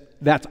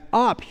 that's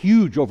up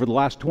huge over the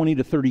last 20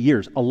 to 30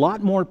 years. A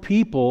lot more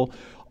people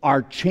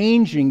are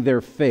changing their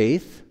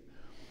faith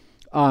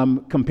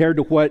compared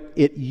to what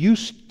it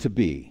used to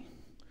be.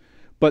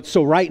 But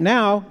so right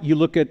now, you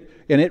look at,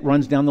 and it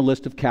runs down the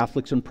list of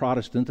Catholics and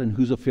Protestants and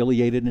who's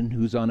affiliated and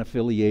who's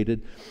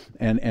unaffiliated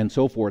and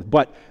so forth.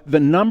 But the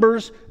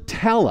numbers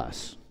tell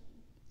us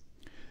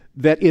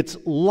that it's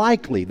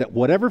likely that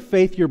whatever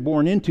faith you're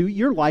born into,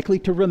 you're likely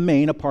to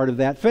remain a part of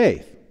that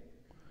faith.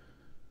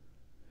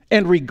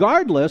 And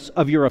regardless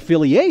of your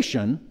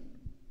affiliation,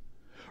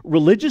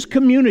 religious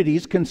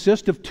communities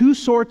consist of two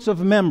sorts of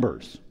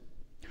members: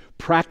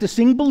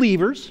 practicing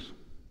believers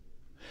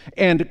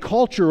and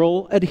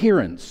cultural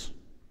adherents.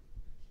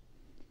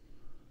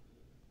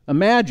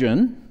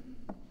 Imagine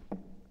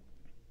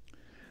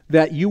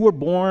that you were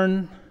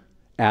born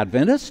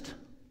Adventist,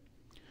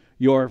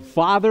 your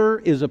father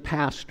is a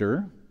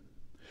pastor,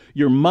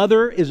 your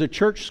mother is a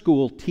church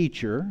school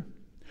teacher,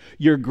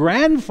 your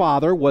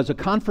grandfather was a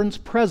conference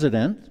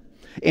president,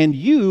 and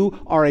you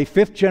are a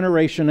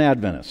fifth-generation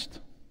Adventist.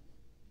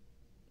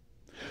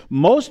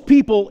 Most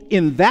people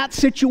in that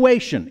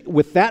situation,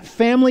 with that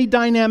family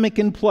dynamic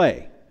in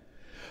play,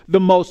 the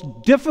most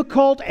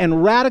difficult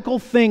and radical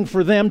thing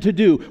for them to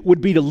do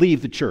would be to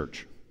leave the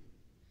church.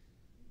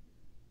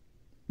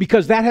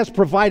 Because that has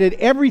provided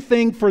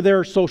everything for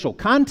their social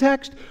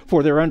context,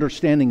 for their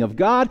understanding of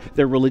God,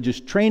 their religious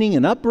training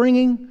and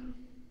upbringing,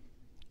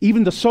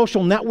 even the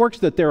social networks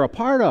that they're a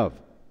part of.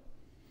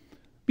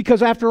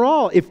 Because after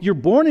all, if you're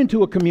born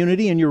into a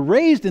community and you're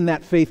raised in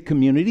that faith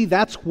community,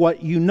 that's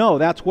what you know,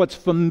 that's what's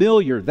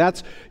familiar.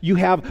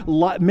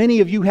 Many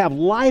of you have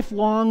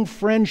lifelong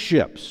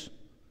friendships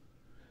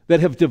that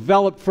have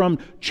developed from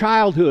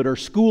childhood or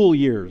school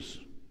years.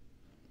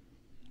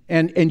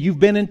 And you've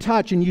been in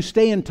touch and you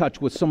stay in touch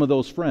with some of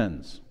those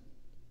friends.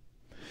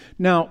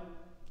 Now,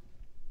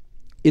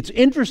 it's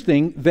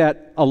interesting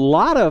that a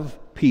lot of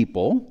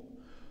people,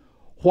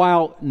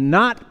 while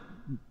not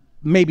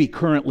maybe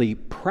currently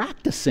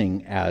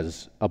practicing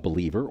as a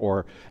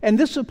believer, and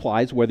this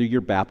applies whether you're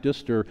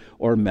Baptist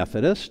or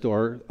Methodist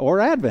or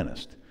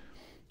Adventist.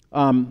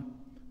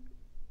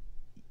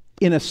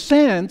 In a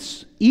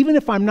sense, even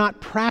if I'm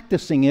not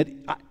practicing it,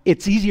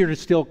 it's easier to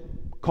still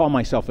call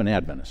myself an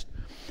Adventist.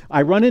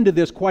 I run into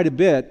this quite a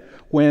bit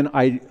when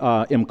I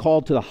am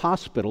called to the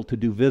hospital to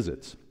do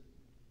visits.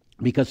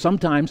 Because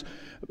sometimes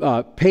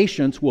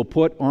patients will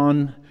put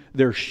on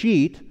their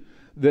sheet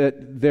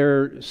that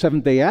they're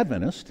Seventh-day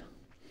Adventist,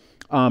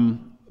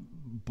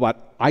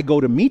 but I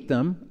go to meet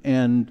them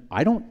and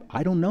I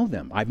don't know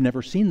them. I've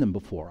never seen them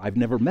before. I've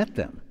never met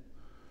them.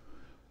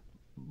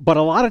 But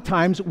a lot of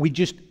times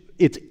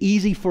it's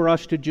easy for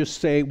us to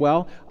just say,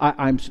 well,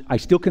 I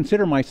still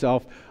consider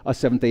myself a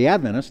Seventh-day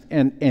Adventist,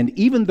 and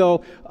even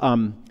though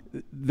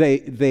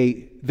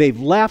they've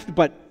left,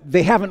 but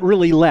they haven't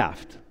really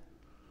left.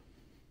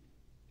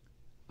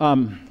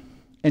 And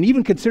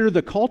even consider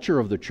the culture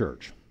of the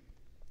church.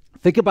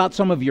 Think about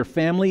some of your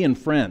family and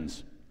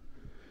friends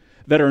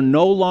that are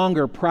no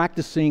longer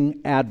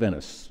practicing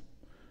Adventists.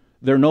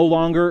 They're no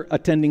longer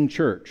attending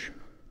church,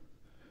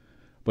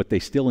 but they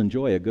still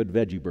enjoy a good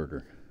veggie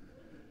burger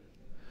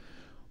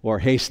or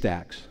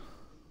haystacks,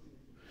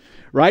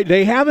 right?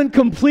 They haven't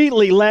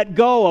completely let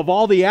go of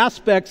all the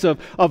aspects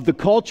of the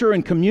culture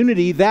and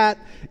community that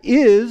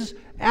is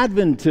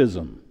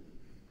Adventism.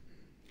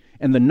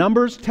 And the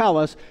numbers tell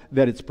us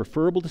that it's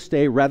preferable to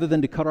stay rather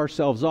than to cut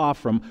ourselves off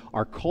from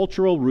our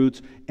cultural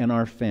roots and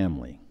our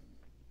family.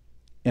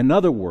 In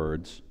other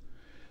words,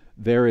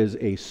 there is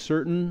a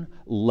certain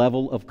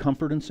level of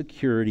comfort and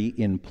security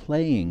in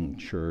playing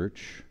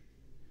church,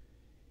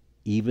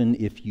 even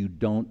if you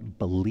don't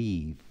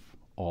believe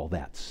all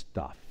that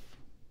stuff.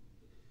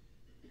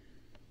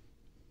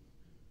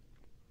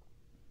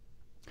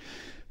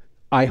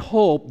 I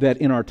hope that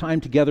in our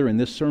time together in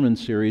this sermon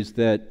series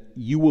that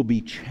you will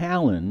be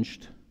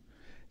challenged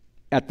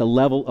at the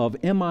level of,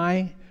 am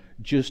I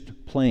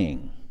just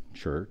playing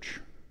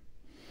church?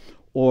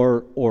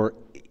 Or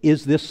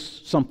is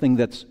this something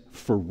that's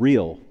for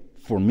real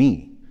for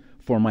me,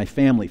 for my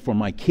family, for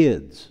my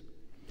kids,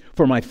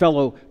 for my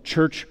fellow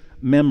church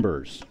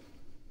members.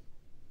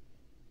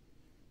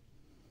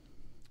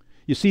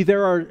 You see,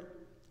 there are,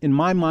 in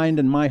my mind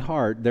and my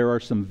heart, there are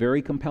some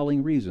very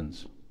compelling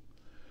reasons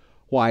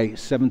why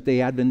Seventh-day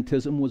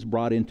Adventism was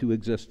brought into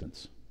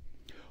existence.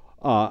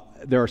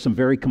 There are some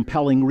very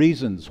compelling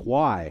reasons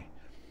why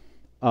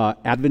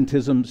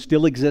Adventism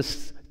still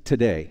exists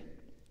today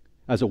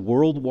as a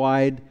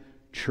worldwide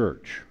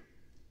church.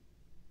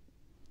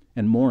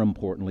 And more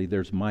importantly,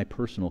 there's my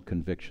personal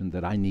conviction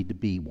that I need to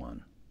be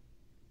one.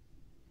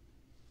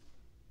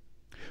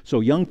 So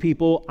young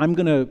people, I'm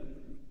going to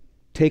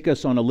take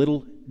us on a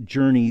little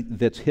journey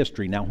that's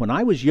history. Now, when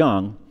I was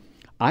young,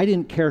 I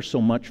didn't care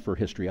so much for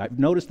history. I've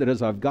noticed that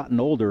as I've gotten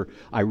older,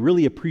 I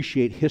really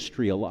appreciate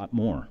history a lot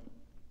more.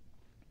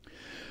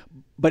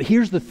 But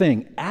here's the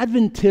thing.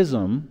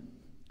 Adventism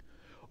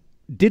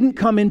didn't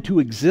come into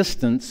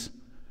existence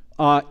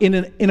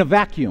in a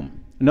vacuum.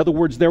 In other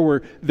words,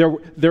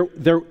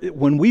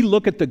 when we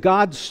look at the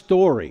God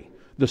story,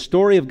 the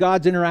story of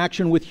God's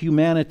interaction with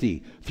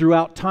humanity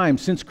throughout time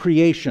since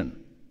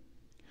creation,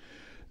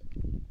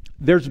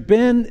 there's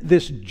been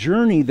this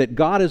journey that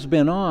God has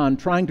been on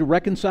trying to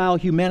reconcile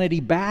humanity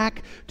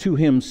back to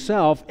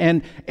Himself.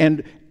 And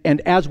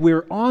as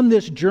we're on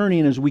this journey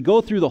and as we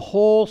go through the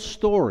whole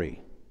story,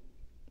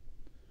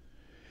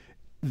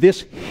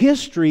 this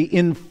history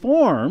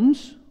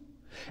informs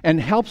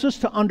and helps us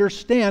to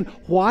understand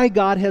why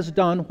God has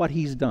done what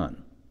He's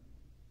done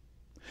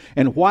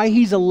and why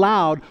He's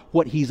allowed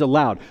what He's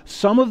allowed.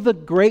 Some of the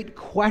great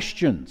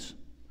questions,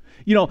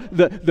 you know,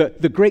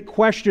 the great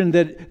question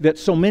that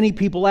so many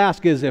people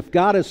ask is, if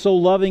God is so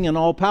loving and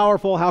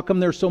all-powerful, how come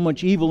there's so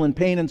much evil and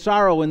pain and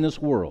sorrow in this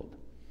world?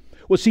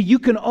 Well, see, you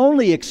can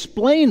only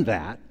explain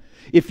that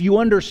if you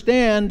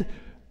understand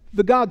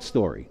the God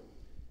story.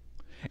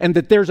 And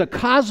that there's a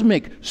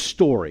cosmic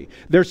story.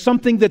 There's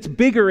something that's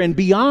bigger and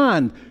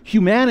beyond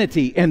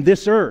humanity and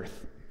this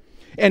earth.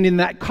 And in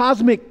that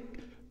cosmic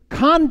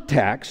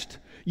context,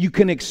 you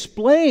can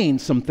explain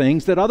some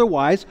things that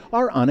otherwise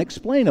are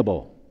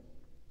unexplainable.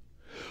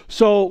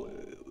 So,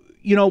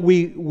 you know,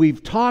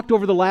 we've talked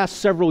over the last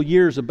several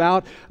years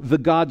about the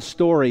God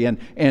story and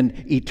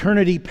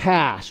eternity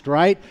past,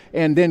 right?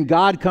 And then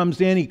God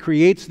comes in, He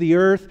creates the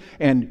earth,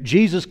 and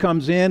Jesus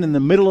comes in the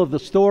middle of the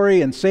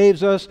story and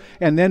saves us,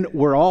 and then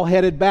we're all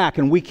headed back,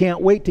 and we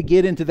can't wait to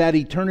get into that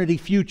eternity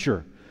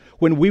future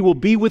when we will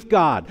be with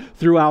God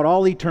throughout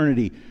all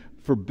eternity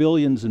for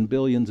billions and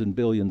billions and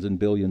billions and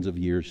billions of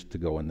years to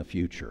go in the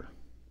future.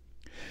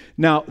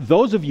 Now,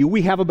 those of you,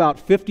 we have about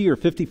 50 or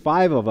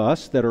 55 of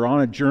us that are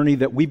on a journey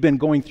that we've been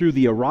going through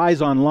the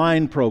Arise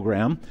Online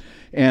program.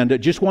 And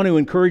just want to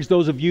encourage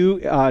those of you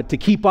to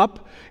keep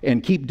up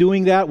and keep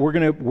doing that. We're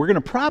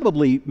gonna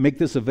probably make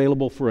this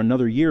available for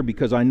another year,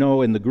 because I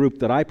know in the group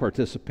that I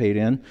participate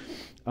in,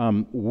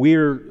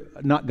 we're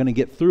not going to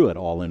get through it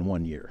all in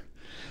 1 year.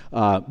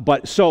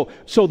 But so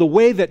the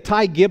way that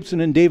Ty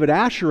Gibson and David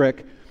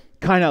Asherik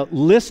kind of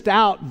list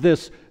out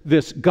this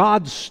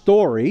God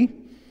story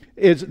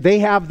is they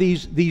have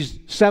these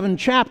 7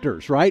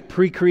 chapters, right?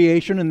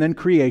 Pre-creation and then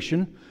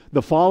creation,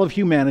 the fall of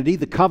humanity,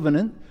 the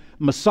covenant,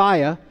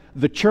 Messiah,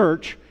 the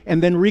church,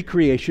 and then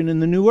recreation in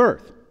the new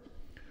earth.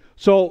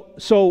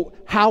 So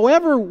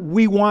however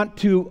we want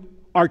to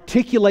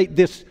articulate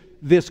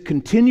this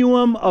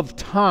continuum of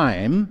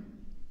time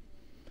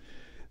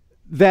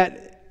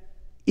that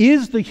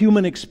is the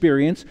human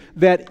experience,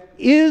 that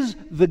is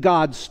the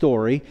God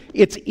story,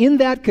 it's in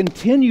that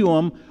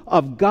continuum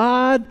of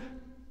God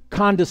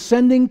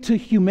condescending to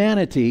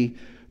humanity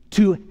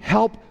to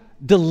help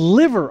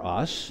deliver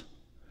us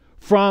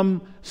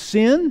from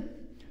sin,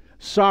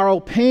 sorrow,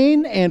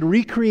 pain, and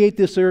recreate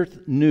this earth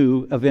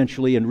new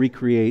eventually, and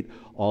recreate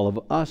all of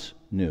us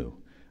new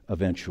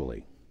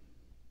eventually.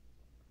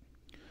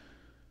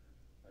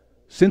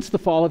 Since the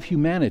fall of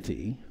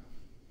humanity,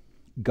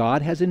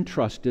 God has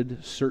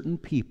entrusted certain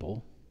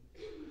people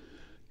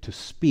to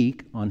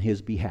speak on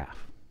His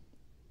behalf.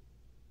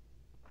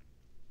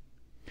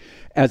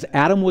 As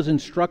Adam was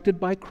instructed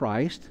by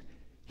Christ,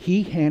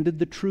 he handed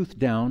the truth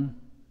down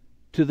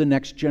to the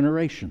next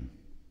generation.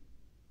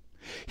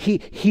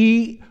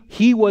 He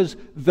was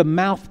the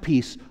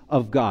mouthpiece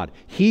of God.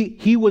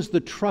 He was the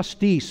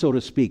trustee, so to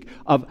speak,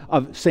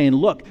 of saying,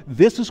 look,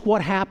 this is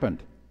what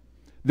happened.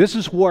 This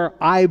is where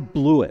I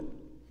blew it.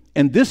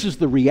 And this is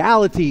the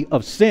reality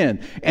of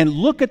sin. And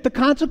look at the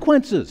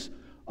consequences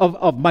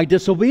of my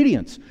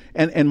disobedience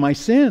and my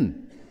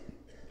sin.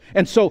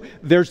 And so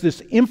there's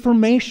this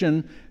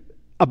information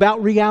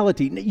about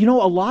reality. You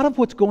know, a lot of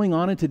what's going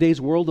on in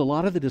today's world, a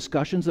lot of the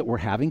discussions that we're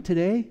having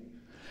today,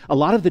 a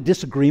lot of the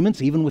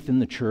disagreements even within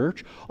the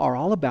church are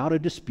all about a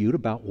dispute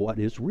about what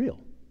is real.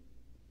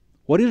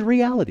 What is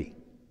reality?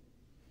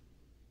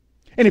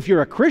 And if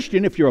you're a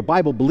Christian, if you're a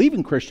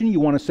Bible-believing Christian,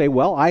 you want to say,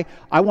 well,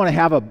 I want to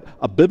have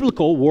a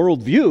biblical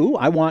worldview.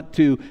 I want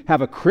to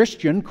have a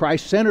Christian,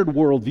 Christ-centered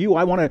worldview.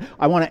 I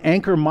want to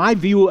anchor my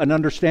view and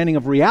understanding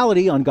of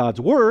reality on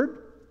God's Word.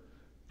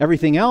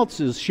 Everything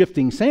else is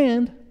shifting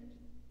sand.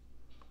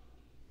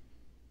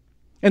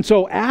 And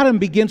so Adam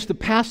begins to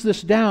pass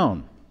this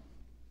down.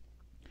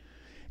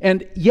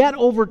 And yet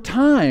over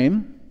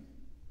time,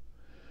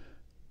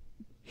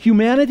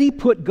 humanity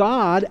put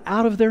God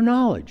out of their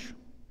knowledge.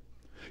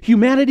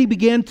 Humanity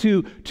began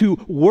to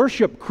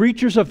worship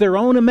creatures of their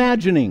own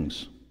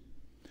imaginings.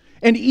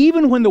 And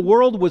even when the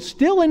world was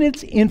still in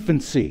its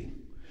infancy,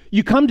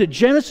 you come to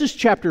Genesis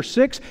chapter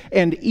 6,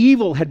 and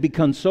evil had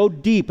become so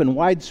deep and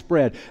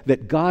widespread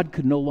that God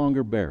could no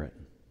longer bear it.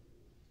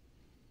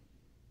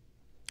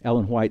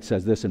 Ellen White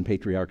says this in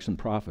Patriarchs and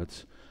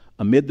Prophets: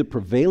 amid the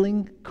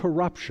prevailing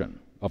corruption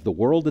of the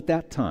world at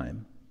that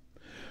time,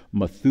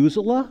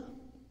 Methuselah,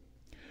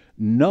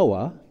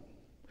 Noah,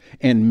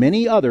 and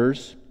many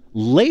others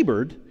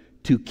labored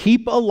to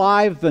keep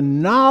alive the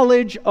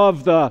knowledge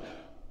of the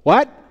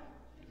what?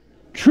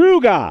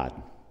 True God,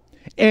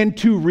 and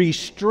to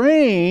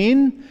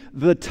restrain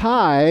the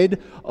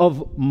tide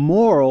of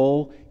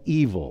moral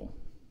evil.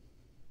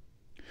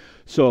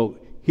 So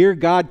here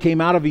God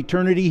came out of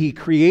eternity, He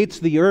creates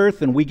the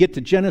earth, and we get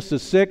to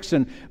Genesis 6,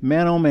 and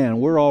man, oh man,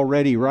 we're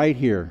already right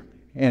here,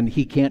 and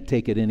He can't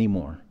take it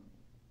anymore.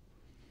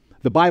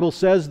 The Bible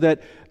says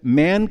that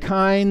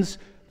mankind's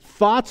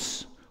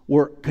thoughts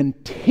were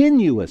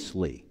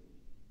continuously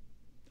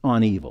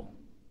on evil.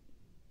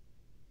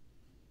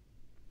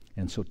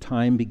 And so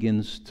time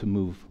begins to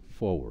move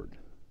forward.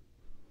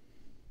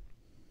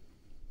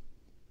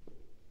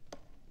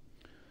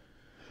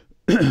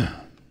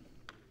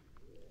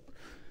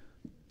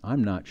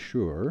 I'm not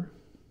sure.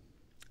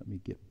 Let me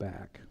get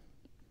back.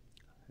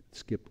 It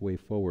skipped way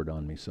forward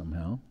on me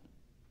somehow.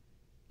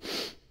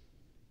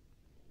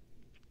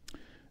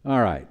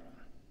 All right.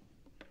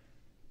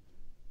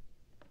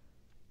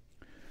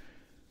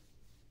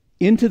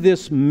 Into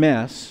this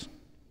mess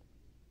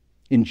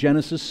in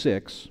Genesis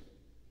 6,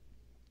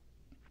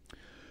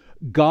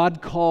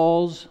 God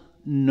calls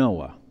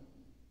Noah.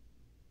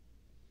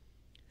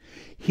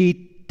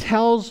 He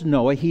tells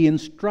Noah, he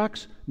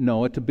instructs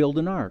Noah to build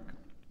an ark.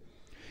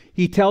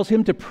 He tells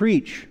him to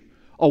preach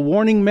a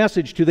warning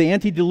message to the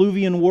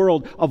antediluvian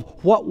world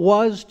of what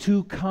was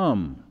to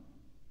come.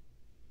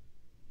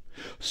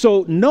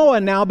 So Noah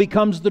now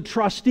becomes the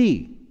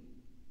trustee.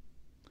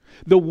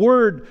 The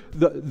word,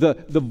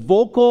 the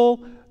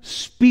vocal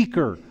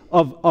speaker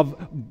of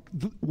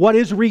what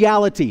is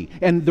reality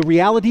and the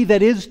reality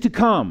that is to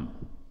come.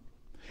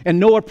 And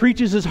Noah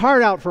preaches his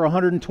heart out for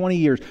 120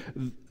 years.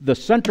 The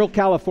Central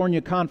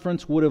California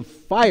Conference would have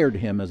fired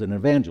him as an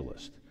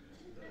evangelist.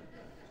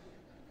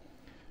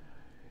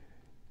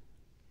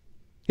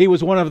 He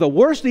was one of the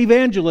worst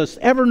evangelists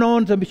ever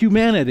known to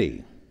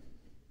humanity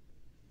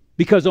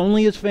because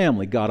only his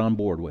family got on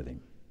board with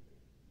him.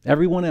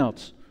 Everyone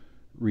else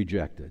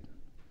rejected.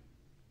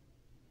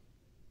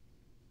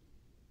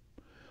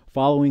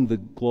 Following the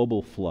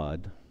global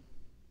flood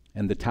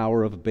and the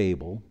Tower of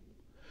Babel,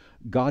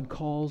 God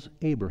calls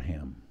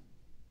Abraham,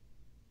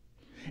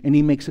 and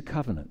He makes a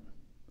covenant.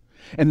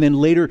 And then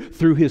later,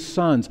 through his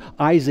sons,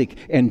 Isaac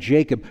and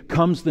Jacob,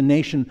 comes the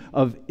nation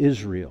of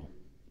Israel.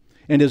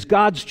 And as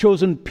God's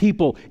chosen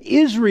people,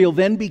 Israel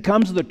then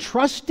becomes the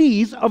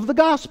trustees of the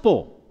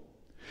gospel.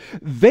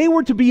 They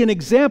were to be an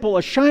example,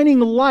 a shining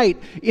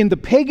light in the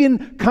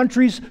pagan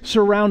countries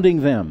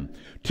surrounding them,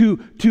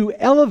 to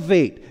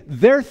elevate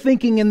their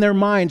thinking in their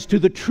minds to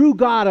the true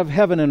God of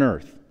heaven and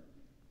earth.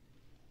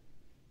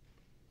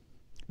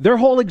 Their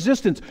whole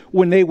existence,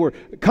 when they were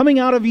coming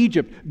out of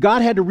Egypt,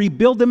 God had to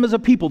rebuild them as a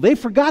people. They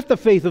forgot the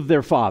faith of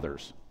their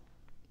fathers.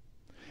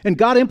 And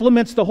God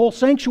implements the whole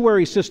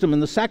sanctuary system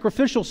and the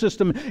sacrificial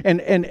system,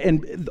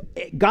 and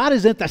God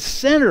is at the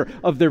center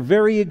of their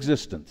very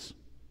existence.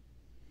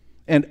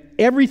 And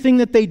everything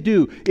that they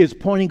do is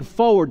pointing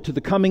forward to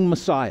the coming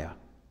Messiah.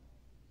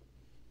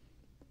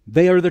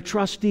 They are the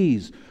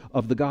trustees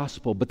of the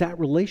gospel, but that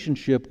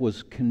relationship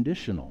was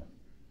conditional.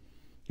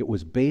 It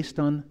was based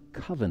on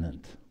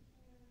covenant.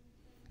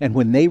 And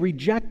when they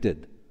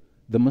rejected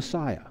the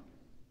Messiah,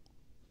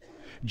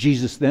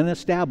 Jesus then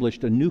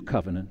established a new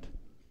covenant.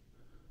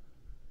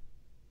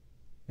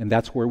 And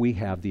that's where we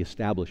have the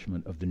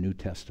establishment of the New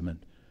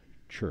Testament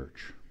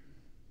church.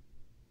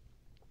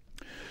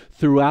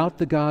 Throughout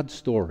the God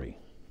story,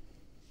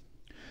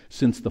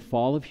 since the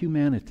fall of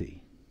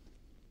humanity,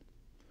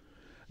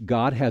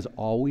 God has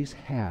always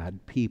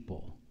had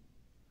people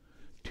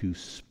to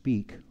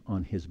speak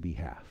on His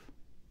behalf,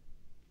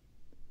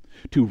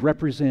 to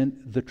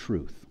represent the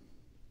truth,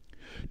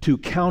 to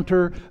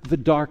counter the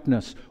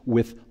darkness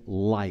with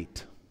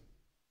light.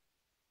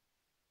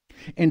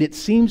 And it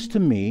seems to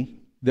me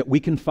that we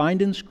can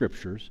find in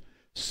Scriptures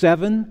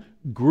 7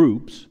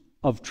 groups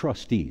of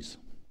trustees.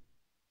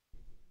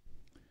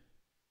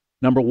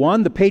 Number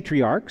 1, the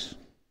patriarchs.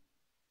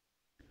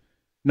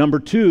 Number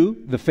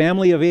 2, the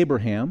family of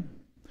Abraham.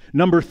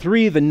 Number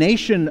 3, the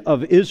nation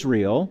of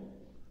Israel.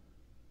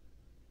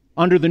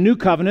 Under the new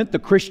covenant, the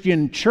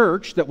Christian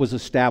church that was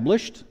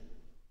established.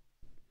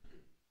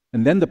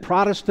 And then the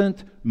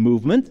Protestant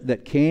movement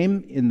that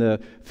came in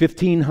the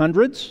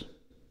 1500s.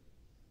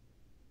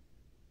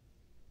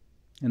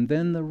 And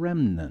then the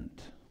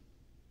remnant.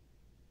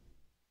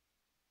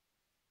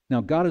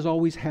 Now, God has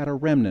always had a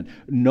remnant.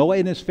 Noah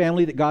and his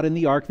family that got in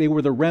the ark, they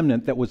were the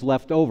remnant that was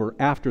left over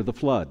after the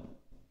flood.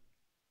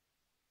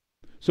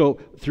 So,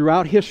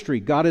 throughout history,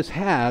 God has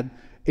had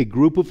a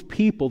group of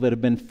people that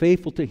have been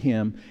faithful to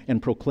Him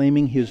and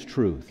proclaiming His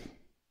truth.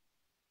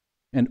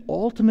 And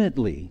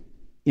ultimately,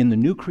 in the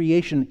new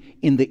creation,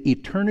 in the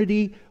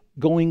eternity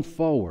going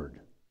forward,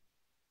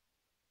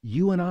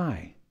 you and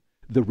I,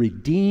 the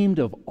redeemed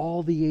of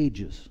all the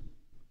ages,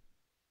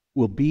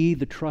 will be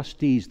the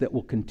trustees that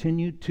will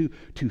continue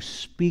to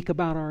speak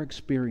about our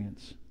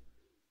experience,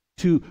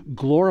 to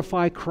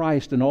glorify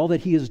Christ and all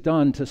that He has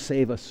done to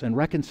save us and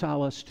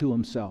reconcile us to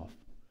Himself,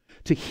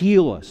 to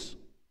heal us.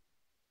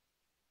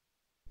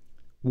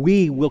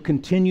 We will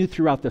continue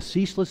throughout the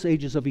ceaseless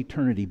ages of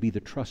eternity be the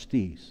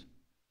trustees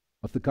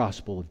of the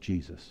gospel of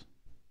Jesus.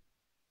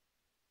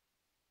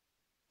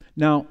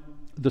 Now,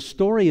 the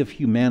story of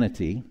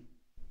humanity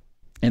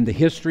and the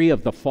history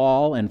of the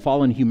fall and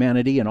fallen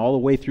humanity and all the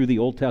way through the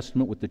Old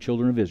Testament with the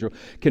children of Israel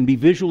can be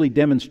visually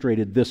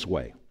demonstrated this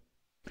way.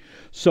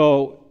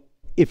 So,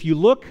 if you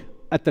look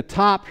at the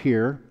top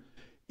here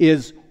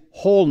is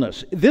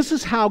wholeness. This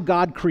is how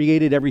God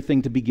created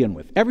everything to begin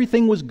with.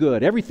 Everything was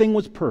good. Everything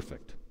was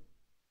perfect.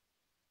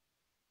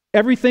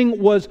 Everything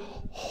was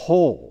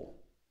whole.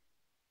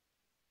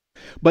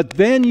 But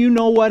then you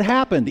know what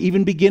happened,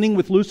 even beginning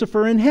with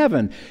Lucifer in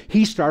heaven.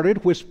 He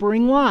started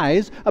whispering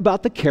lies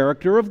about the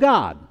character of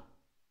God.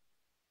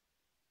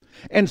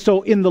 And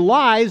so in the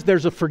lies,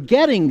 there's a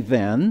forgetting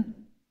then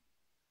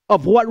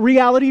of what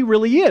reality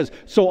really is.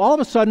 So all of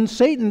a sudden,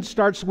 Satan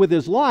starts with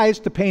his lies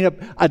to paint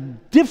a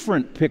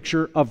different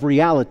picture of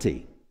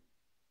reality.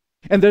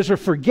 And there's a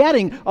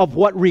forgetting of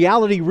what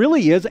reality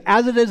really is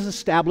as it is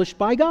established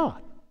by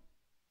God.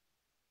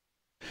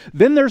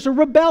 Then there's a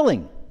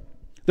rebelling.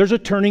 There's a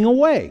turning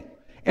away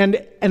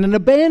and an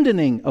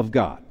abandoning of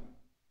God.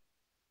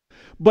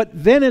 But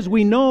then, as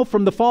we know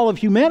from the fall of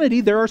humanity,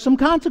 there are some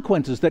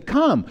consequences that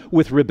come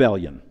with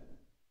rebellion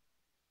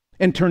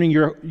and turning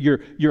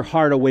your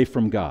heart away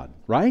from God,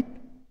 right?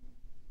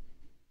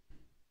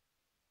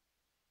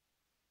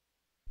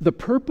 The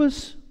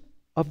purpose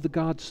of the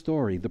God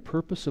story, the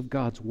purpose of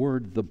God's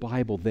Word, the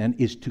Bible, then,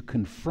 is to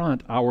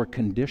confront our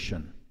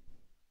condition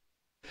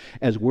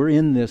as we're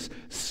in this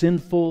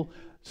sinful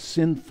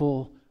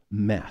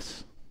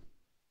mess.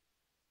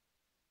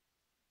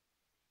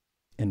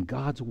 And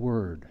God's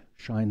Word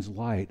shines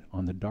light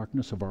on the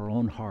darkness of our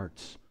own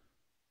hearts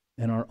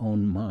and our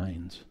own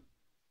minds.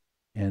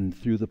 And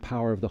through the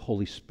power of the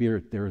Holy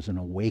Spirit, there is an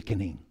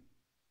awakening.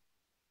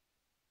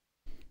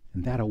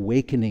 And that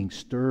awakening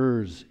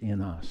stirs in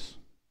us.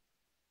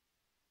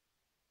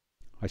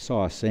 I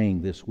saw a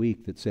saying this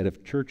week that said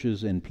if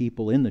churches and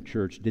people in the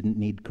church didn't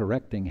need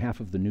correcting, half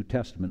of the New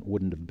Testament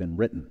wouldn't have been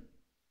written.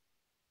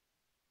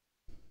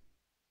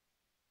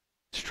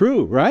 It's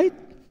true, right?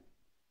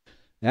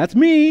 That's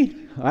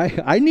me.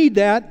 I need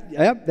that.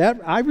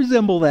 Yep, I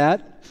resemble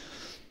that.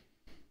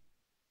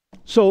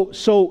 So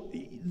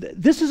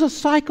this is a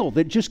cycle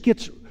that just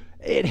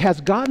it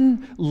has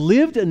gotten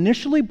lived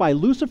initially by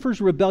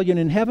Lucifer's rebellion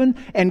in heaven,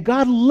 and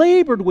God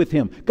labored with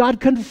him. God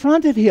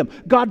confronted him.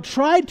 God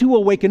tried to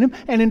awaken him.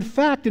 And in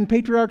fact, in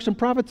Patriarchs and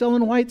Prophets,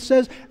 Ellen White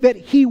says that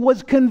he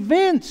was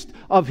convinced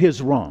of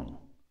his wrong.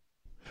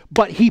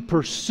 But he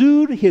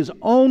pursued his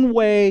own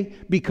way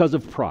because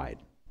of pride.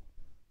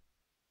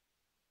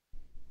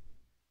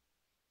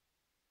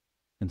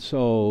 And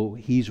so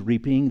he's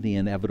reaping the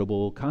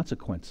inevitable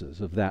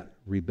consequences of that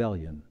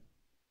rebellion.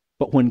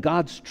 But when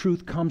God's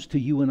truth comes to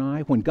you and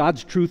I, when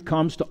God's truth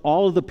comes to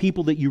all of the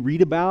people that you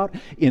read about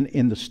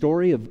in the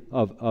story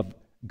of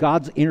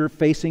God's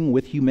interfacing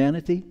with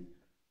humanity,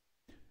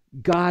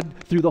 God,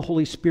 through the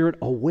Holy Spirit,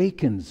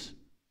 awakens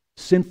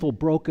sinful,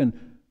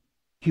 broken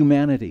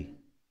humanity.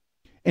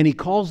 And He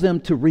calls them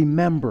to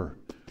remember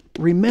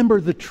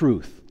the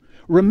truth.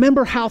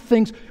 Remember how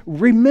things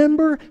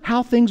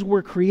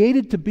were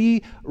created to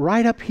be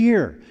right up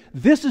here.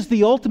 This is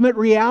the ultimate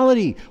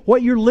reality.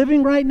 What you're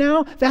living right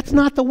now, that's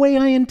not the way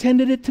I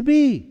intended it to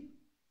be.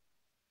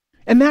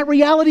 And that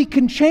reality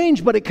can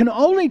change, but it can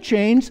only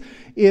change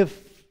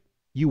if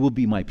you will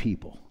be my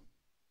people.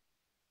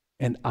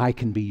 And I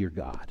can be your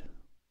God.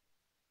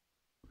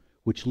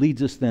 Which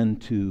leads us then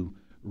to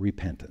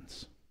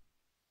repentance.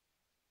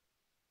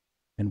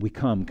 And we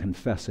come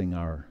confessing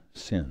our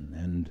sin.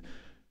 And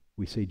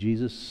we say,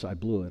 Jesus, I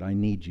blew it. I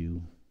need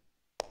you.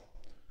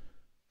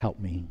 Help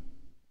me.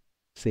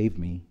 Save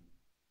me.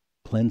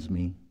 Cleanse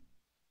me.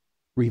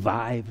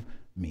 Revive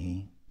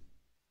me.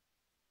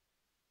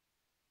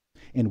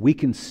 And we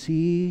can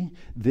see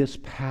this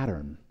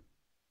pattern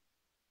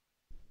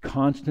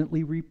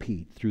constantly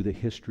repeat through the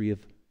history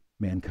of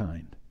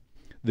mankind.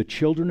 The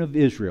children of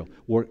Israel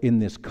were in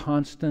this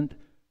constant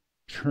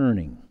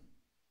churning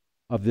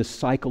of this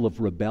cycle of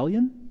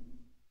rebellion,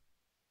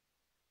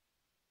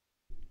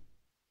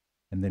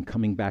 and then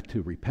coming back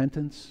to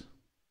repentance,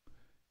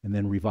 and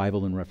then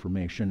revival and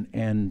reformation,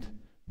 and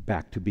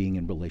back to being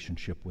in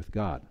relationship with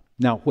God.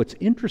 Now, what's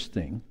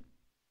interesting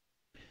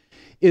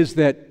is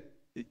that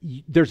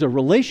there's a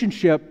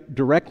relationship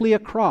directly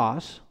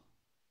across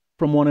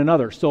from one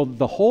another. So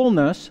the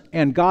wholeness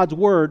and God's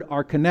word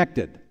are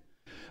connected.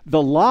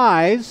 The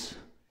lies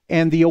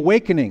and the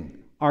awakening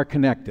are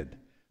connected.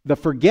 The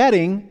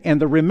forgetting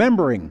and the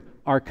remembering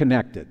are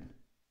connected.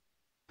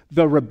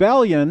 The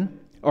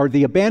rebellion or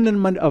the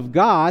abandonment of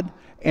God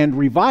and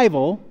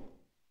revival,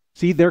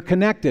 see, they're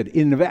connected.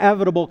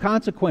 Inevitable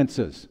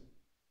consequences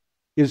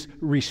is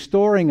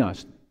restoring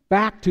us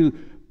back to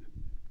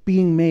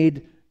being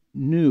made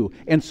new.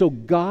 And so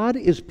God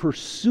is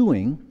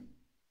pursuing,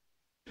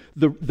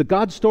 the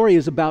God story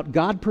is about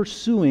God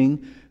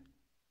pursuing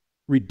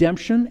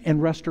redemption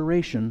and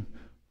restoration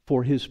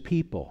for His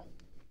people.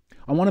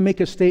 I want to make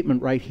a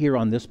statement right here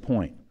on this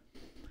point.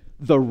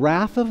 The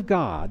wrath of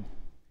God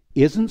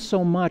isn't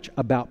so much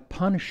about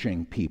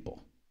punishing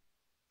people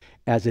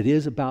as it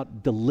is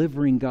about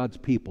delivering God's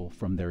people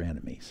from their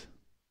enemies.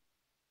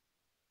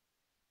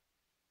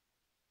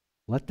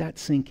 Let that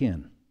sink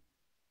in.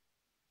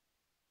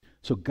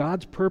 So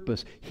God's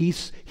purpose,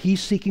 He's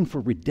seeking for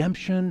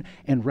redemption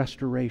and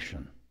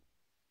restoration.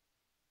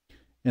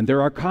 And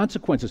there are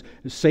consequences.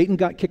 Satan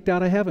got kicked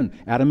out of heaven.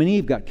 Adam and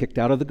Eve got kicked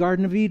out of the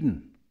Garden of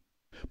Eden.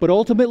 But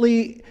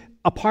ultimately,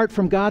 apart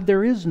from God,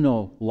 there is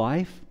no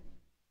life.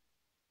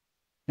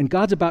 And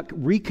God's about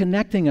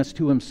reconnecting us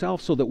to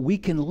Himself so that we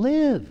can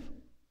live.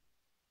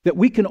 That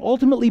we can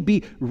ultimately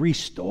be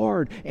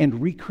restored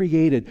and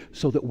recreated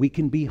so that we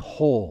can be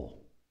whole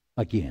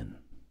again.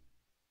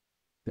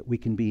 That we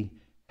can be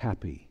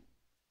happy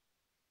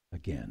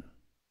again.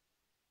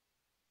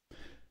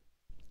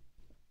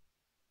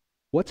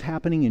 What's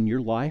happening in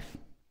your life,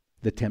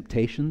 the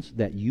temptations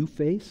that you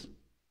face,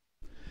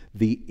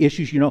 the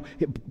issues,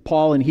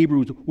 Paul in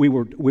Hebrews, we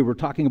were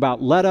talking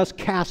about, let us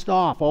cast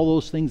off all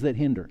those things that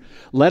hinder.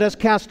 Let us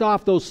cast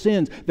off those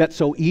sins that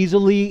so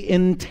easily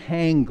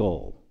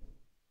entangle.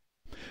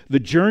 The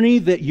journey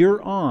that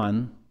you're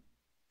on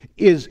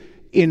is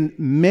in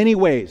many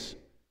ways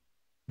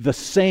the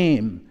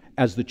same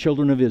as the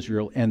children of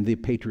Israel and the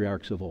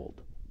patriarchs of old.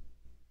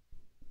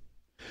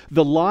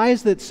 The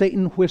lies that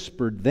Satan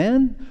whispered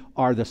then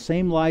are the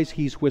same lies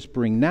he's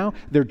whispering now.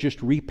 They're just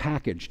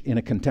repackaged in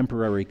a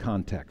contemporary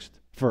context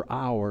for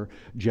our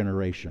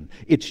generation.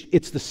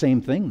 It's the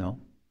same thing, though.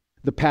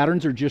 The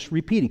patterns are just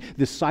repeating.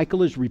 This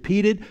cycle is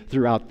repeated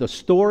throughout the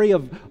story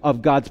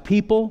of God's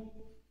people.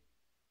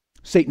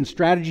 Satan's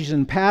strategies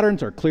and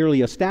patterns are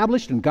clearly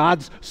established, and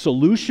God's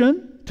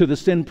solution to the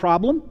sin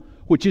problem,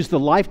 which is the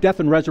life, death,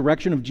 and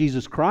resurrection of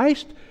Jesus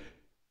Christ,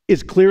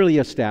 is clearly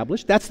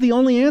established. That's the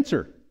only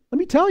answer. Let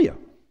me tell you,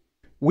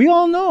 we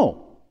all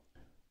know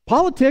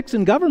politics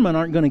and government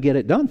aren't going to get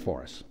it done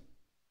for us.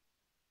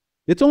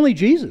 It's only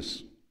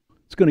Jesus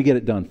that's going to get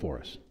it done for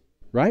us,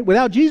 right?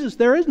 Without Jesus,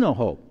 there is no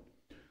hope.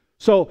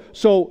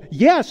 So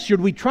yes,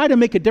 should we try to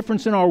make a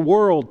difference in our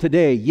world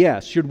today?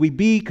 Yes. Should we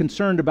be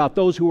concerned about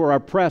those who are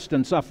oppressed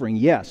and suffering?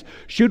 Yes.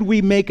 Should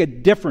we make a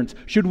difference?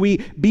 Should we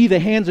be the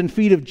hands and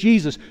feet of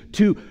Jesus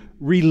to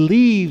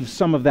relieve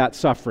some of that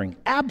suffering?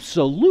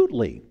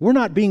 Absolutely. We're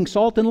not being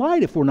salt and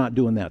light if we're not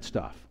doing that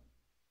stuff.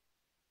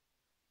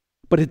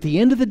 But at the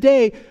end of the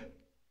day,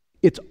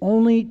 it's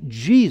only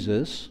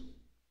Jesus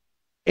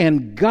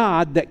and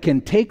God that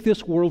can take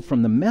this world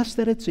from the mess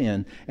that it's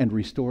in and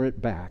restore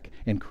it back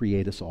and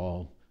create us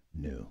all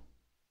new.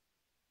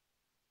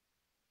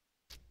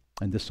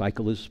 And this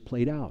cycle is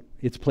played out.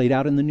 It's played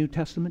out in the New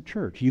Testament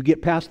church. You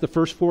get past the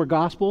first 4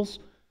 Gospels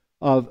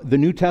of the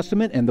New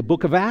Testament and the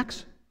book of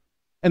Acts,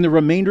 and the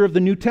remainder of the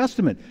New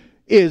Testament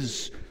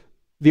is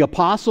the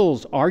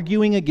apostles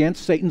arguing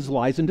against Satan's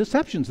lies and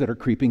deceptions that are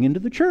creeping into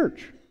the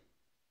church.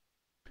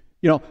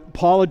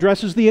 Paul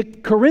addresses the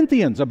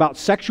Corinthians about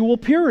sexual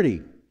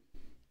purity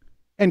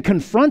and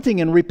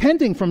confronting and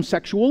repenting from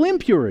sexual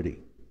impurity.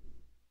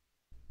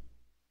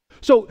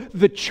 So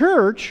the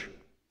church,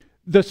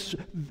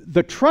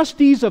 the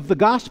trustees of the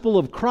gospel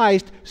of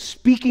Christ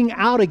speaking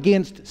out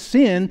against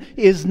sin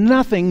is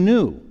nothing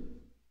new.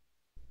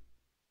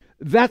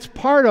 That's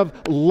part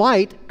of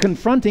light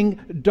confronting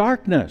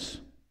darkness.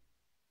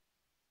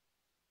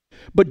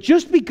 But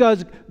just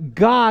because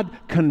God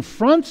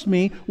confronts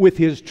me with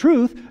His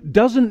truth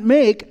doesn't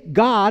make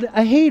God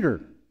a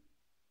hater.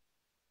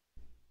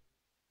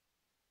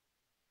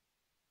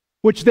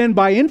 Which then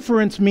by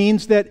inference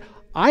means that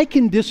I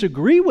can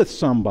disagree with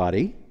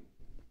somebody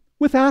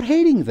without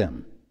hating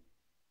them.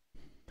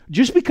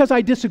 Just because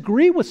I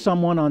disagree with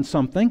someone on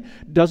something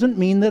doesn't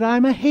mean that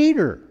I'm a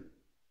hater.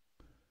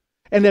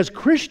 And as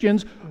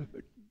Christians,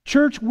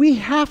 church, we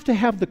have to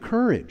have the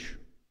courage.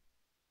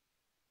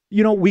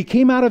 We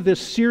came out of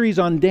this series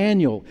on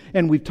Daniel,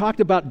 and we've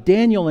talked about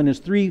Daniel and his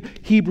 3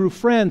 Hebrew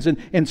friends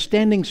and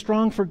standing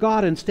strong for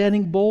God and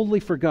standing boldly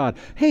for God.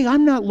 Hey,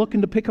 I'm not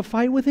looking to pick a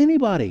fight with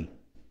anybody.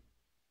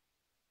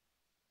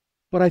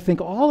 But I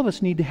think all of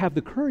us need to have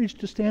the courage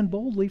to stand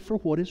boldly for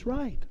what is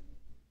right.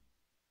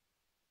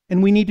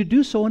 And we need to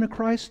do so in a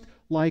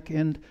Christ-like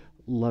and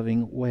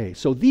loving way.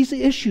 So these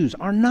issues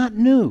are not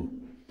new.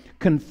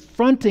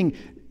 Confronting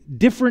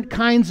different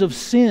kinds of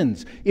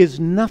sins is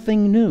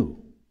nothing new.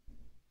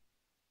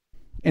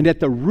 And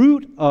at the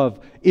root of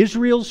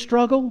Israel's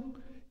struggle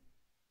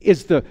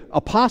is the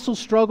apostles'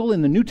 struggle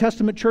in the New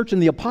Testament church,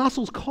 and the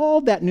apostles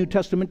called that New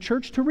Testament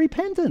church to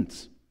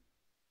repentance.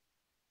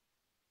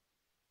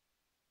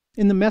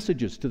 In the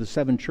messages to the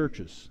 7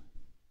 churches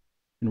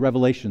in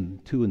Revelation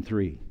 2 and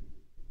 3,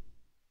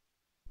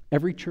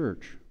 every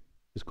church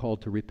is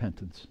called to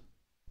repentance.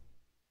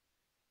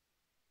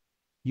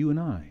 You and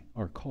I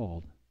are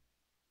called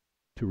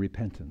to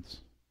repentance.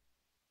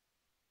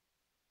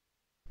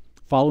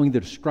 Following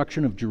the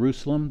destruction of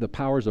Jerusalem, the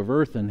powers of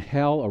earth and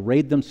hell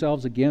arrayed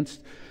themselves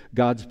against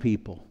God's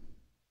people.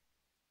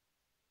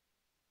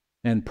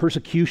 And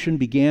persecution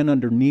began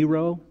under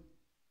Nero,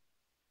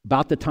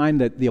 about the time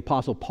that the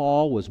Apostle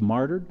Paul was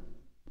martyred,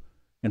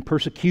 and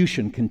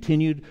persecution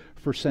continued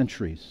for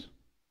centuries.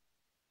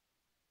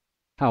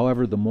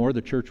 However, the more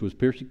the church was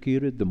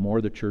persecuted, the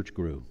more the church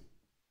grew.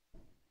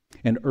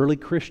 An early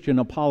Christian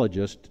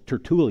apologist,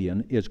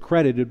 Tertullian, is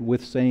credited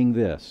with saying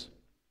this: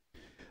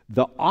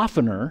 the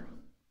oftener,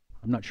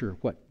 I'm not sure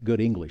what good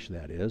English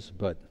that is,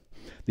 but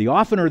the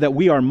oftener that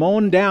we are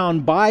mown down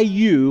by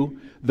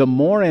you, the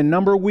more in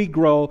number we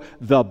grow.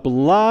 The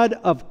blood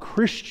of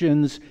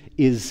Christians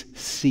is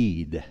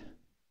seed.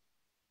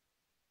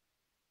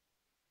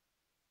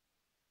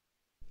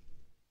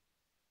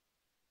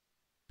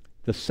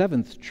 The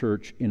 7th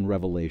church in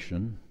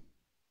Revelation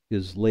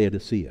is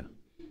Laodicea.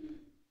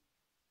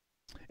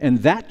 And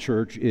that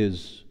church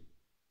is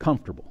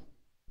comfortable,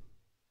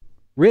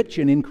 rich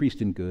and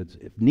increased in goods,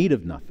 in need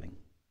of nothing.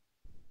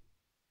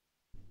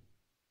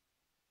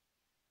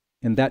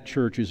 And that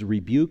church is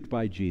rebuked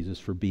by Jesus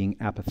for being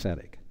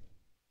apathetic.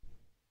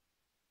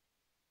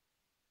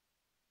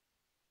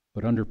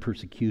 But under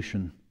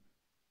persecution,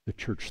 the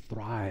church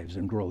thrives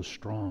and grows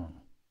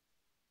strong.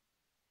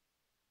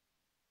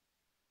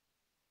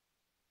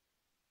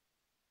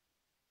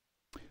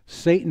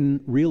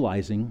 Satan,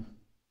 realizing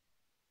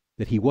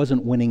that he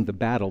wasn't winning the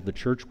battle, the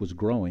church was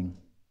growing,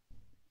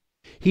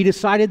 he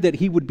decided that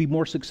he would be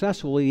more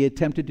successful. He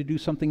attempted to do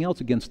something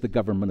else against the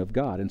government of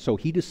God. And so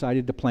he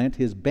decided to plant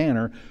his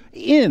banner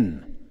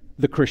in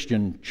the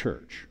Christian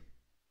church.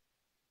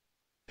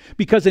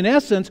 Because in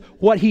essence,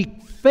 what he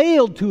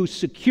failed to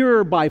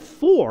secure by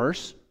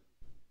force,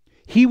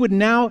 he would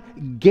now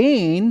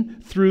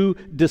gain through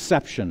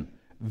deception.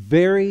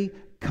 Very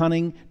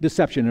cunning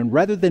deception. And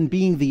rather than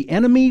being the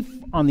enemy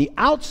on the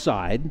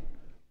outside,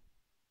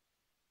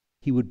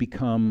 he would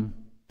become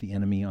the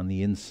enemy on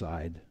the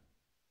inside.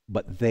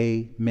 But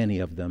many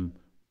of them,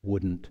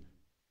 wouldn't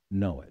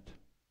know it.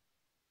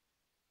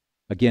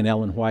 Again,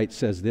 Ellen White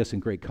says this in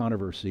Great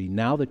Controversy: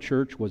 now the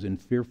church was in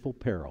fearful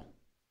peril.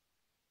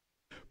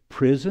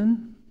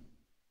 Prison,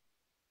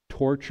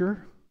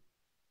 torture,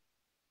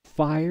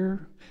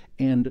 fire,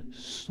 and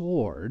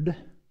sword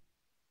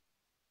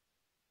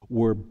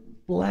were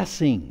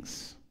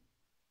blessings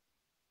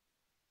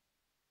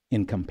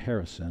in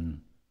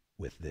comparison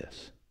with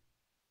this.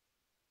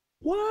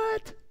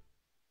 What?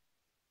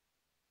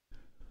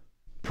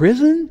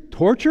 Prison,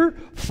 torture,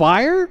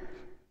 fire,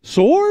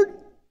 sword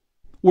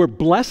were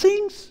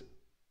blessings?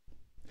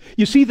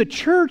 You see, the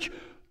church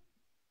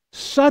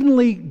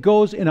suddenly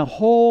goes in a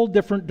whole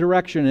different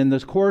direction in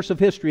this course of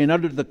history, and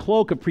under the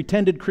cloak of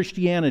pretended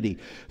Christianity,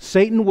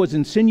 Satan was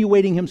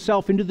insinuating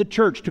himself into the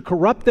church to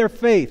corrupt their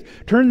faith,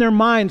 turn their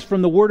minds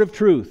from the word of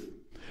truth.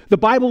 The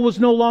Bible was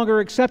no longer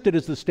accepted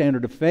as the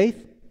standard of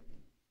faith.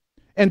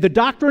 And the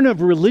doctrine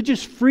of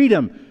religious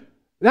freedom,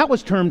 that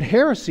was termed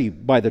heresy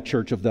by the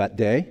church of that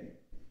day.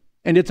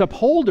 And its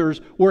upholders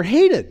were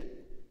hated.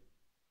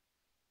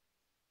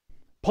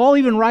 Paul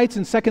even writes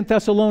in 2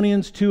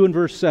 Thessalonians 2 and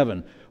verse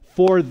 7,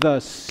 "For the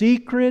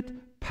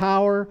secret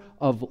power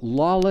of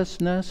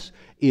lawlessness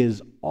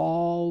is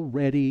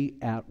already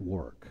at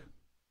work."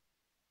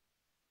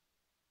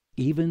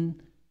 Even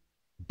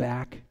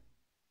back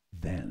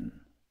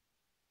then.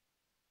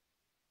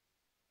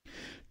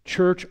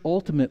 Church,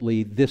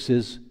 ultimately, this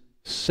is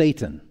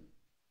Satan.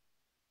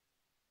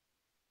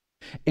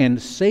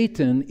 And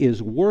Satan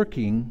is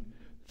working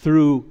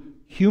through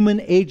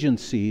human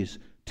agencies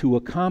to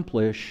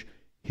accomplish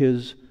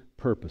his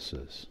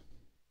purposes.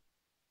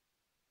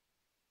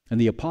 And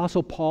the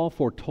Apostle Paul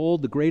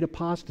foretold the great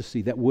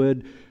apostasy that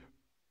would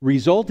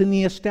result in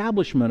the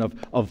establishment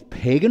of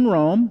pagan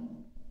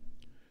Rome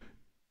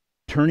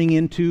turning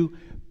into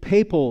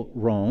papal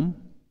Rome.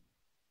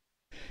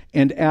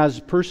 And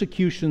as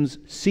persecutions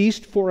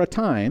ceased for a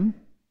time,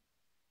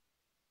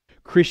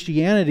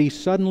 Christianity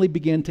suddenly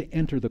began to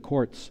enter the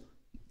courts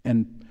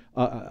and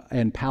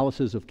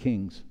palaces of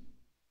kings.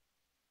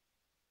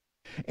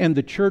 And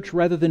the church,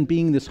 rather than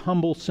being this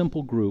humble,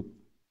 simple group,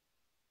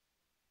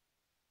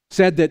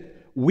 said that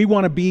we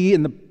want to be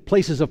in the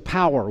places of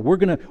power. We're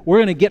going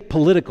to get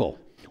political.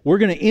 We're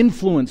going to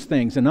influence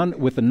things. And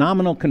with the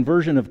nominal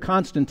conversion of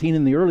Constantine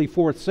in the early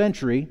 4th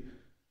century,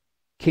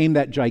 came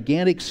that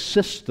gigantic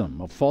system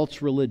of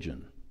false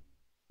religion.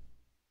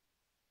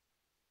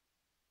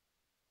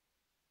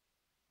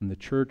 And the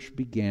church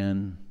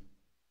began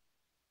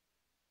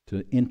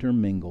to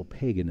intermingle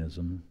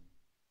paganism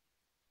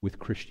with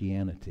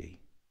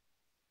Christianity.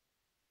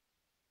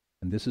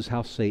 And this is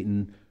how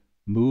Satan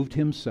moved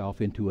himself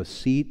into a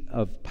seat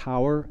of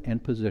power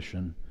and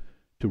position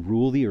to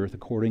rule the earth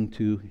according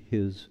to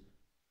his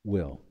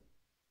will.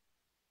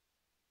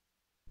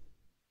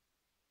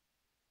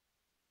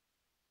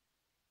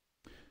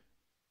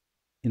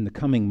 In the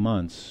coming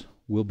months,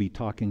 we'll be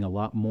talking a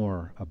lot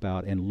more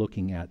about and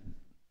looking at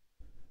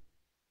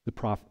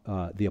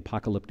the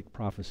apocalyptic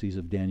prophecies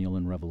of Daniel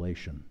and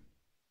Revelation.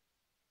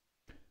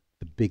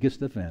 The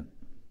biggest event,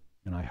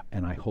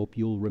 and I hope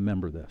you'll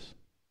remember this,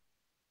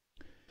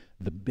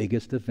 the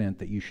biggest event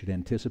that you should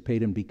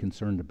anticipate and be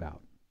concerned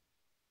about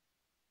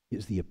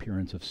is the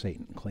appearance of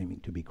Satan claiming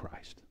to be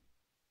Christ.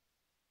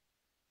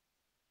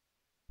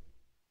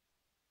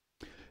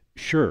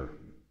 Sure,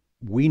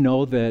 we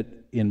know that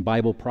in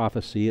Bible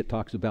prophecy it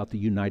talks about the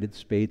United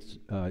States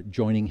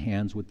joining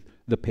hands with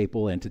the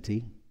papal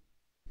entity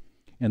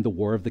and the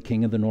war of the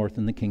king of the north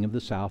and the king of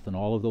the south and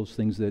all of those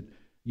things that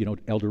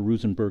Elder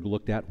Rosenberg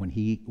looked at when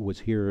he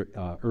was here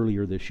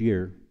earlier this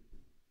year.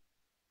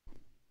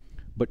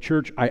 But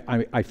church,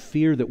 I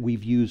fear that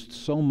we've used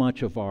so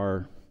much of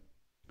our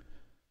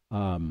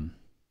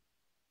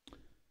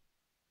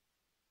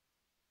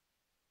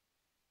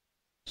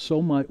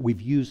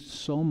we've used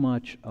so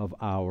much of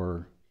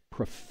our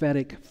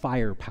prophetic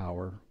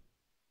firepower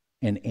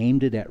and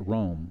aimed it at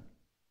Rome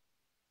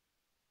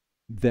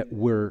that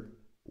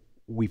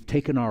we've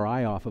taken our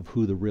eye off of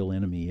who the real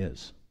enemy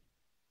is.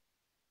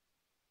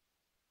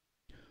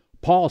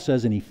 Paul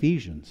says in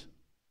Ephesians,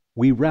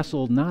 we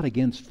wrestle not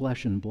against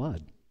flesh and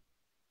blood,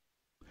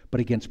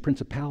 but against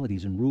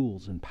principalities and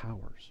rules and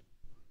powers.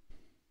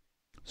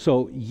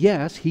 So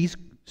yes,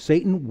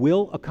 Satan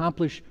will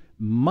accomplish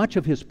much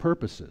of his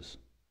purposes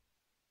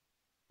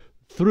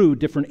through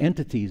different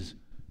entities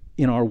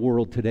in our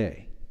world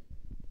today.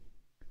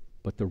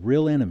 But the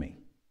real enemy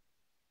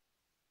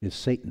is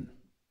Satan.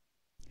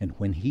 And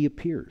when he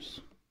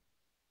appears,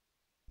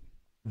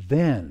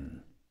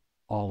 then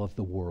all of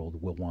the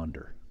world will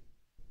wander.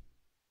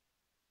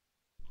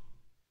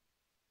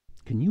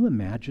 Can you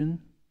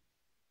imagine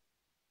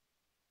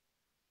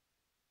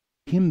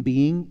him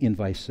being in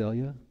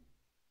Visalia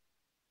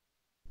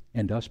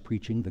and us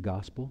preaching the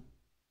gospel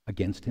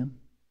against him?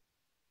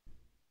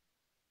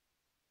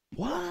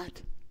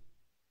 What?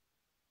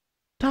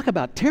 Talk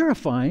about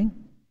terrifying.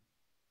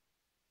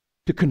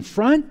 To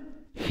confront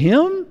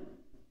him?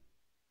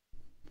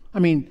 I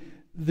mean,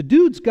 the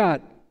dude's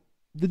got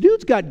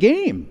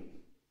game.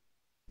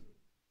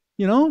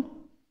 I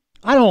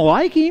don't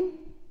like him.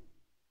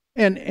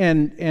 And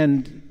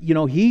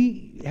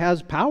he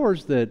has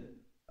powers that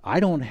I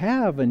don't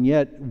have, and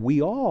yet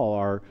we all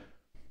are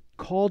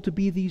called to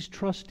be these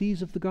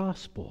trustees of the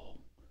gospel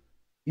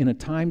in a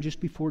time just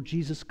before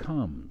Jesus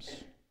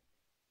comes.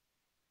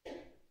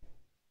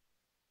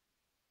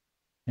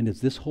 And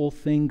as this whole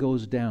thing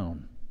goes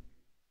down,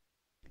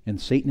 and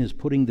Satan is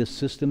putting this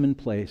system in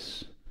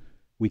place,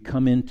 we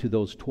come into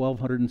those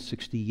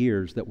 1260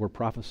 years that were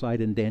prophesied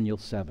in Daniel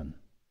 7.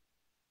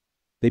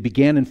 They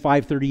began in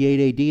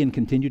 538 AD and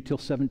continued till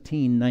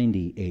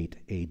 1798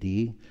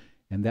 AD,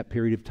 and that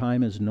period of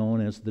time is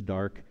known as the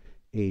Dark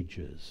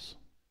Ages.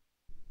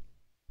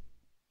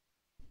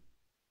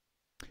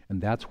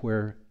 And that's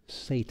where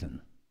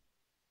Satan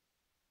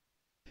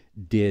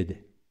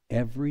did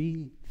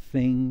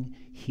everything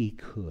he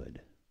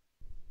could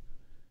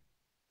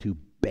to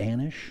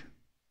banish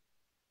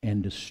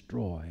and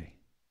destroy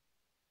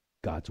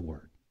God's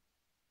Word,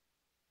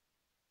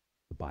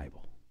 the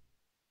Bible.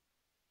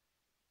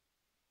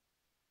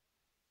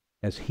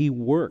 As he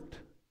worked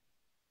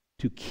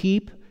to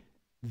keep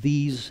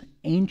these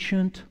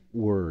ancient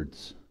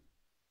words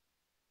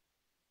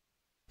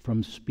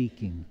from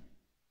speaking,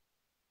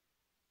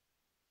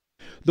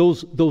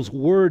 those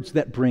words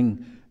that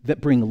bring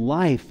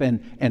life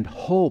and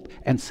hope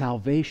and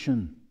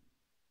salvation.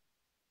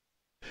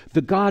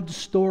 The God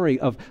story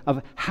of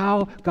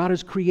how God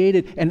has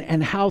created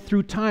and how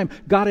through time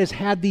God has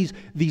had these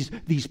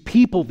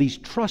people, these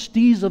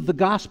trustees of the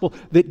gospel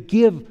that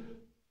give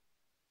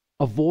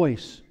a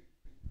voice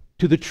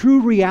to the true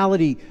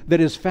reality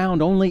that is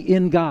found only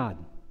in God.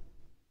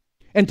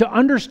 And to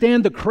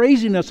understand the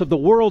craziness of the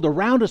world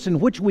around us in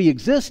which we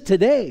exist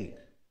today.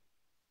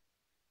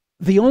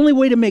 The only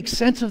way to make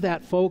sense of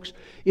that, folks,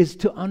 is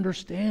to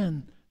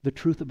understand the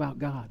truth about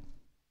God.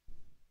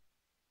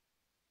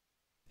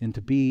 And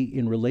to be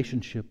in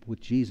relationship with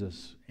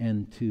Jesus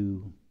and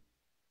to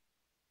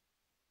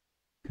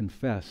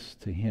confess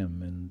to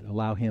Him and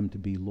allow Him to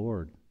be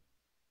Lord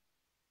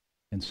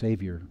and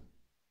Savior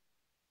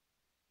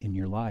in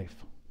your life.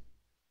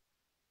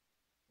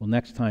 Well,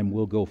 next time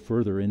we'll go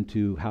further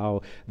into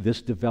how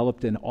this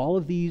developed and all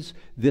of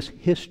this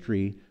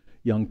history,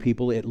 young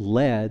people, it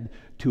led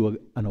to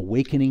an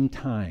awakening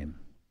time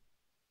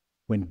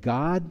when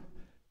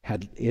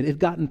it had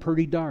gotten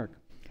pretty dark.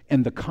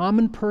 And the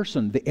common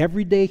person, the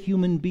everyday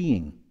human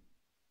being,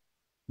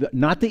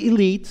 not the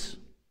elites,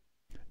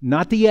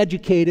 not the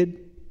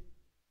educated,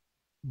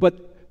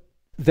 but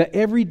the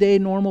everyday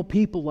normal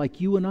people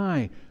like you and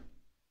I,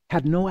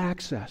 had no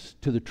access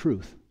to the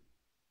truth.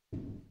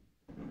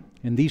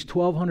 And these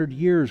 1,200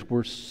 years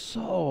were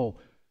so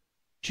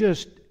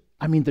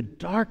The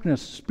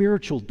darkness,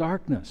 spiritual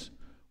darkness,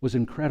 was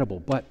incredible,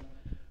 but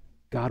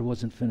God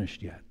wasn't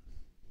finished yet.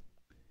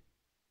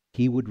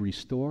 He would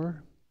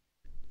restore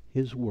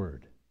His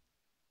Word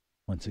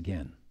once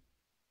again.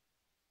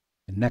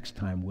 And next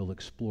time we'll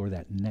explore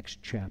that next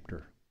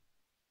chapter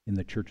in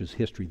the church's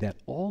history that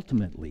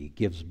ultimately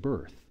gives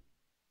birth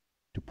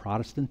to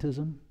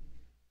Protestantism,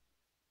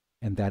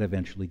 and that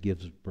eventually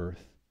gives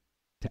birth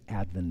to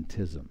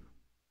Adventism.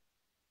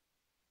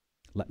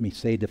 Let me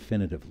say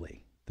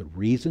definitively, the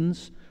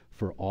reasons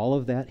for all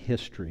of that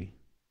history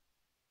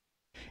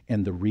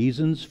and the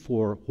reasons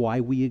for why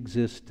we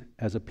exist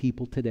as a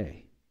people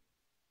today,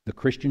 the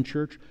Christian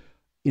church,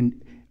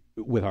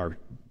 with our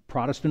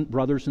Protestant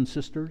brothers and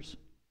sisters,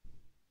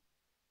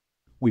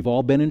 we've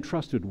all been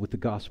entrusted with the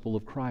gospel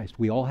of Christ.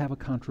 We all have a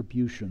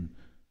contribution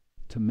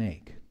to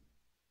make.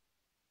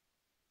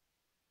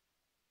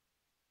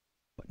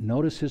 But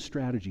notice his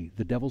strategy.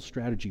 The devil's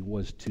strategy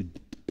was to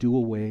do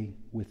away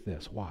with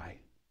this. Why?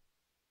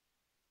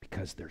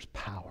 Because there's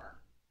power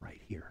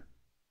right here.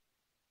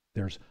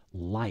 There's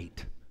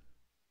light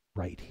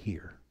right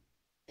here.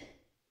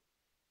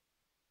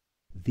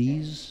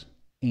 These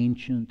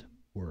ancient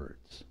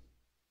words,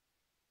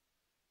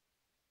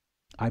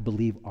 I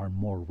believe, are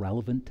more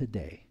relevant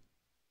today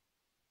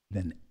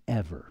than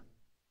ever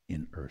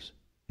in Earth's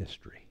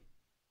history.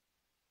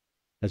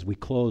 As we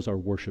close our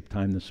worship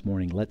time this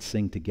morning, let's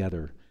sing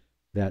together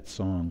that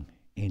song,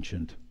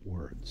 Ancient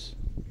Words.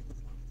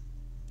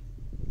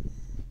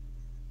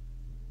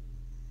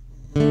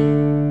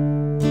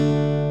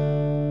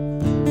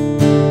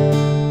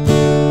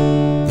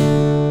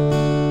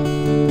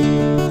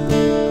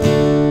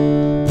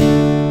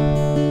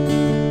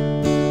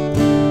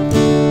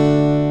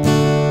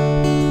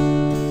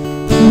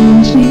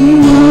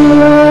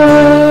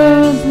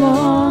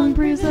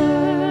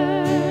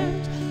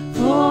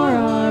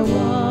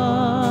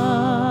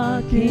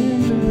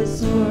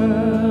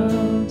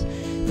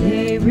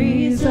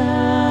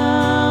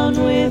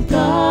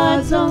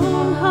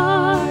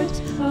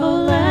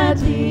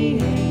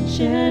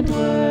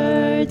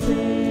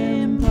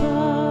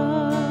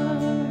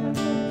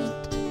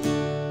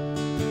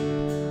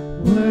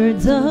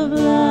 Words of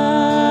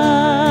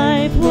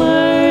life,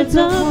 words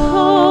of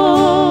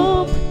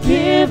hope,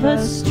 give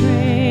us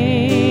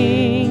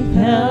strength,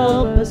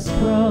 help us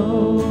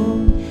grow.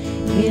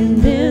 In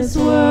this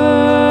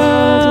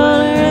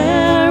world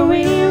where'er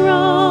we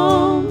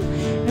roam,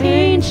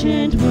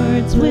 ancient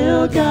words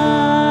will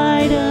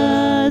guide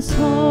us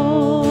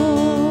home.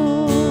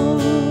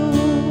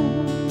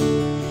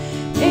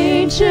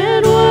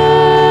 Ancient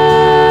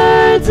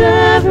words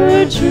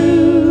ever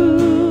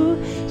true,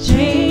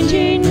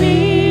 changing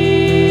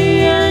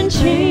me and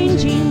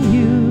changing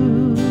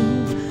you.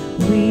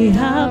 We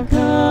have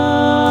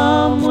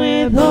come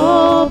with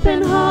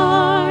open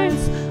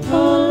hearts.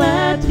 Oh,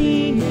 let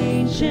the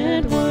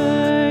ancient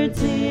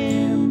words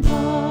impart.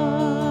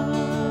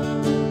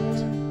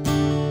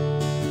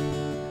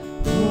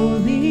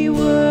 Holy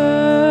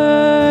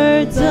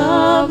words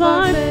of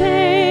our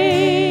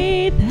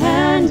faith,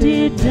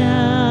 handed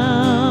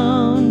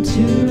down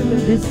to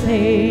this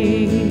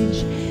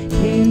age,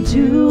 came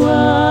to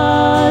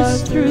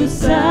us through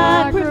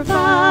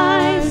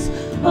sacrifice.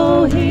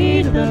 Oh,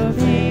 heed the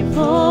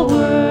faithful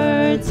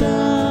words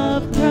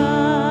of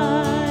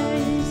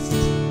Christ.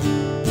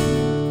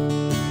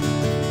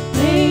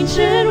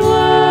 Ancient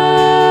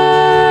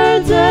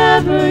words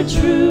ever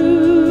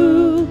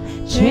true,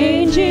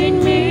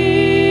 changing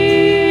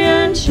me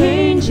and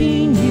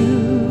changing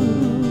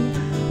you.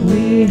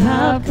 We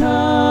have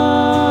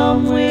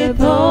come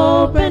with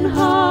open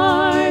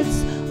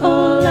hearts.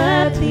 Oh,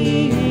 let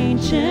the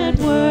ancient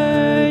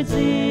words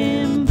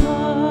impart.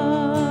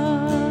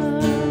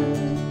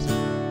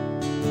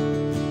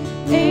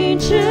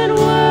 Ancient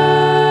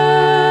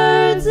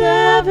words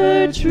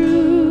ever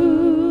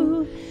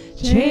true,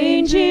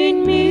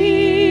 changing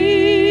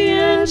me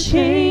and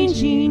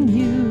changing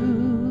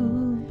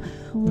you.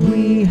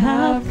 We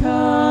have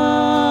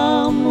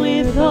come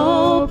with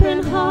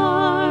open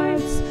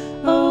hearts.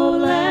 Oh,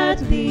 let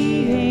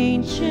the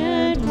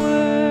ancient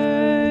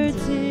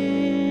words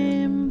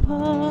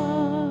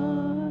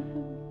impart.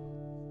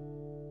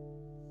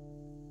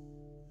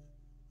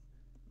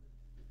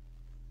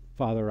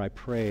 Father, I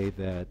pray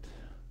that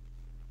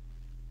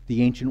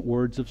the ancient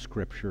words of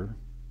Scripture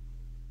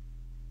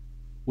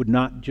would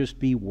not just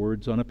be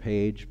words on a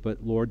page,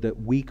 but, Lord,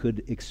 that we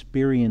could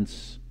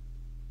experience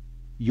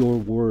your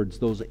words,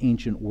 those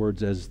ancient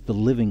words, as the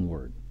living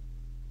word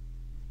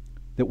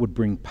that would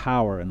bring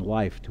power and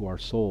life to our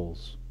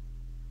souls.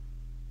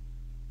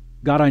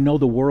 God, I know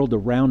the world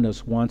around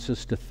us wants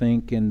us to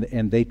think,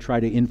 and they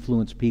try to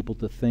influence people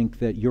to think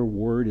that your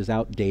word is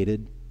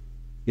outdated,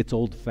 it's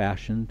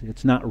old-fashioned,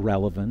 it's not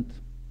relevant.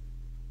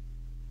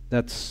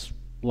 That's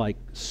like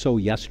so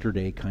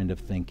yesterday kind of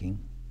thinking.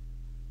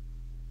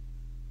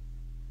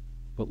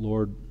 But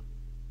Lord,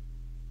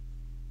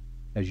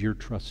 as your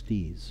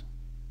trustees,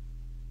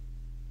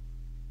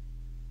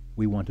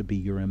 we want to be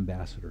your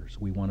ambassadors.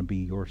 We want to be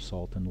your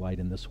salt and light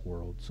in this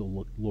world.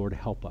 So Lord,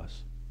 help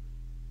us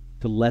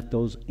to let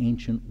those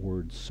ancient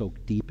words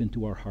soak deep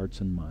into our hearts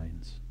and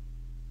minds.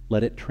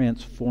 Let it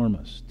transform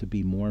us to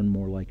be more and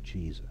more like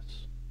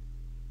Jesus.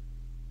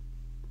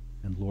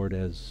 And Lord,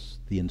 as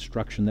the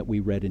instruction that we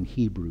read in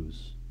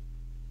Hebrews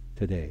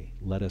today,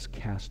 let us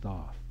cast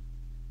off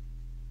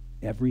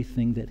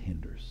everything that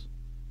hinders.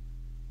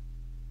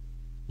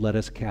 Let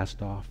us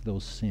cast off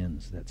those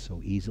sins that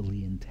so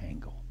easily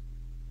entangle.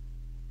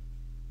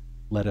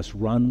 Let us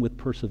run with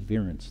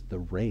perseverance the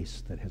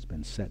race that has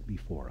been set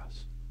before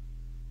us.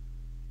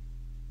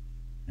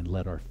 And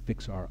let us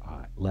fix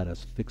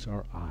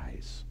our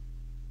eyes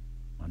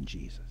on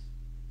Jesus.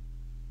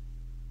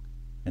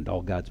 And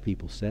all God's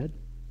people said,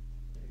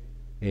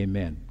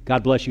 Amen.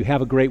 God bless you.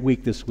 Have a great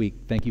week this week.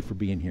 Thank you for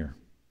being here.